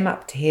she came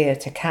up to here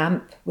to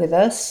camp with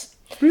us.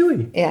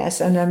 Really?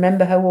 Yes, and I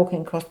remember her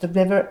walking across the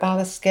river at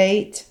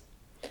Ballastgate.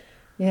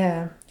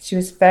 Yeah, she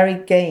was a very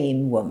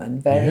game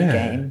woman, very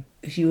game.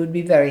 She would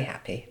be very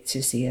happy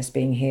to see us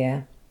being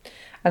here,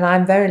 and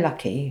I'm very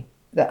lucky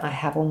that I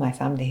have all my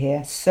family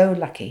here, so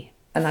lucky.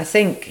 And I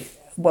think,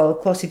 well, of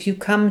course, if you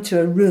come to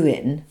a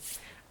ruin,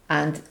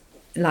 and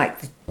like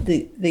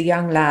the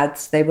young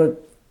lads, they were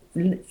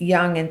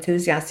young,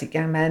 enthusiastic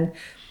young men,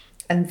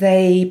 and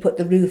they put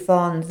the roof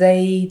on,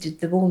 they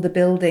did all the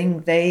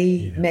building,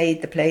 they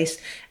made the place.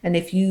 And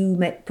if you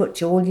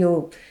put all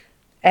your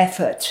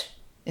effort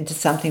into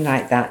something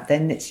like that,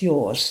 then it's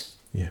yours.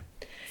 Yeah.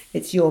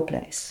 It's your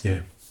place.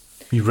 Yeah.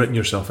 You've written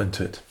yourself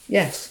into it.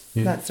 Yes,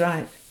 that's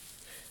right.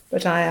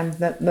 But I am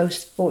the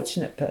most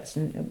fortunate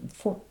person,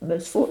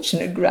 most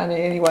fortunate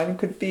granny anyone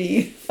could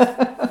be.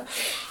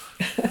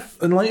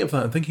 In light of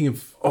that, I'm thinking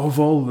of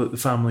all that the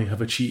family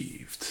have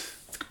achieved.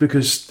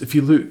 Because if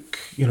you look,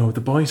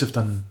 the boys have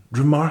done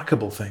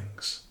remarkable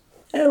things.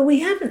 Oh, we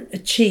haven't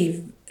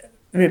achieved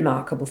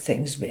remarkable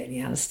things, really,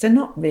 Alistair.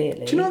 Not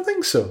really. Do you not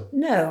think so?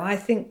 No, I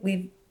think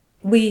we've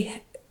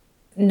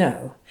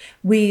lived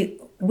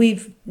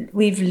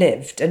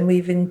and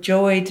we've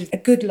enjoyed a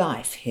good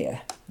life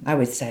here, I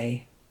would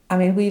say. I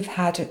mean,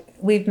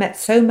 we've met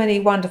so many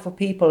wonderful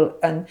people,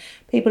 and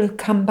people who've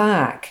come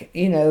back,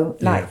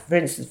 for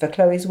instance, for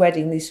Chloe's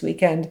wedding this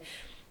weekend,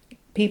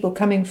 people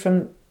coming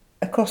from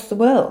across the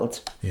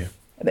world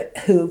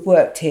who've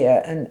worked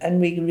here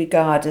and we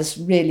regard as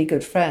really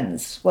good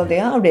friends. Well, they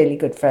are really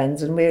good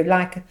friends, and we're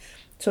like a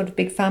sort of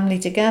big family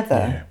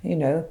together,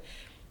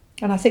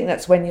 And I think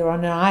that's when you're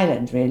on an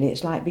island, really.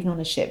 It's like being on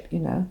a ship,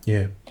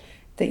 Yeah.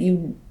 that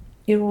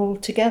you're all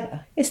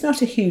together. It's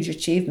not a huge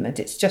achievement.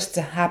 It's just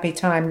a happy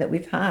time that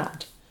we've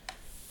had.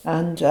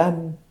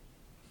 And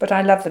but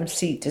I love to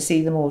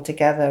see them all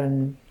together,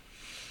 and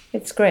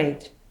it's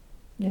great.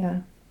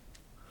 Yeah.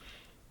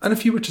 And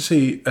if you were to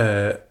say,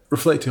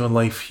 reflecting on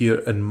life here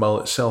in Mull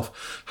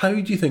itself, how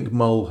do you think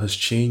Mull has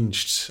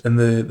changed in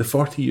the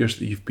 40 years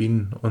that you've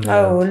been on the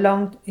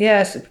island?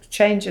 Yes, it's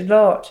changed a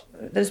lot.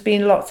 There's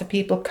been lots of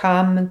people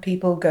come and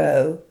people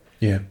go.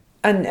 Yeah.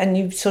 And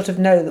you sort of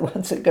know the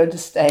ones that are going to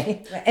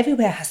stay.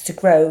 Everywhere has to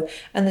grow,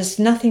 and there's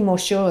nothing more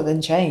sure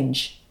than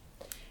change.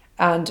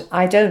 And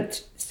I don't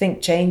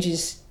think change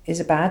is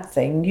a bad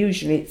thing.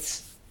 Usually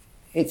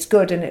it's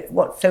good, and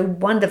what's so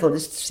wonderful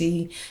is to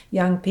see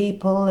young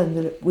people and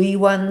the wee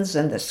ones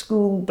and the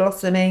school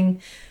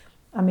blossoming.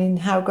 I mean,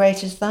 how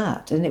great is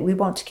that? And we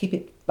want to keep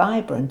it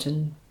vibrant,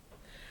 and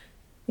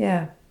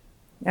yeah.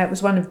 That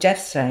was one of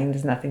Jeff's saying,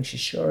 there's nothing so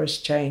sure as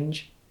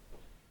change.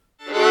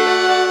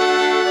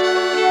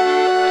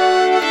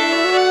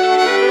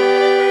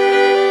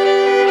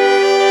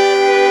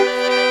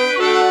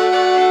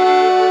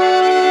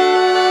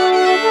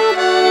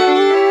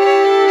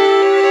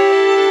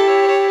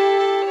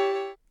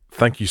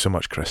 Thank you so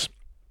much, Chris.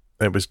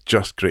 It was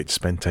just great to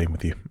spend time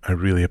with you. I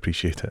really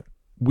appreciate it.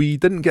 We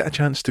didn't get a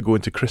chance to go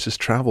into Chris's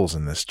travels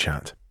in this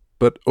chat,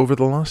 but over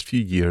the last few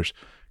years,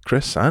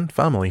 Chris and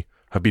family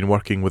have been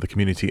working with a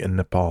community in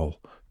Nepal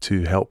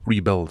to help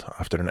rebuild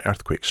after an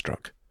earthquake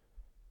struck.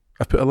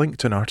 I've put a link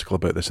to an article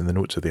about this in the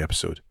notes of the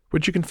episode,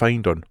 which you can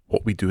find on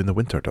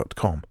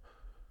whatwedointhewinter.com.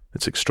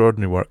 It's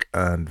extraordinary work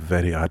and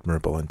very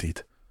admirable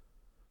indeed.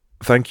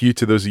 Thank you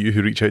to those of you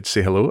who reach out to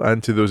say hello,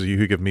 and to those of you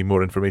who give me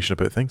more information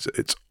about things.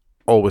 It's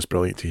always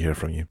brilliant to hear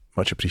from you.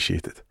 Much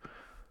appreciated.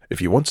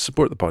 If you want to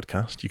support the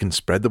podcast, you can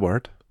spread the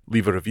word,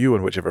 leave a review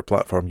on whichever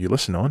platform you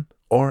listen on,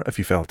 or if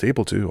you felt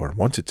able to or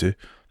wanted to,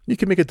 you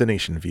can make a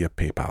donation via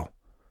PayPal.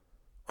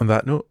 On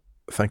that note,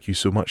 thank you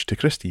so much to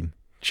Christine.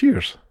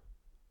 Cheers.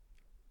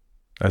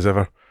 As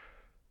ever,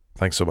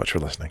 thanks so much for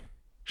listening.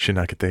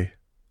 Shinagate,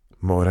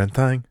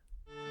 Morantang.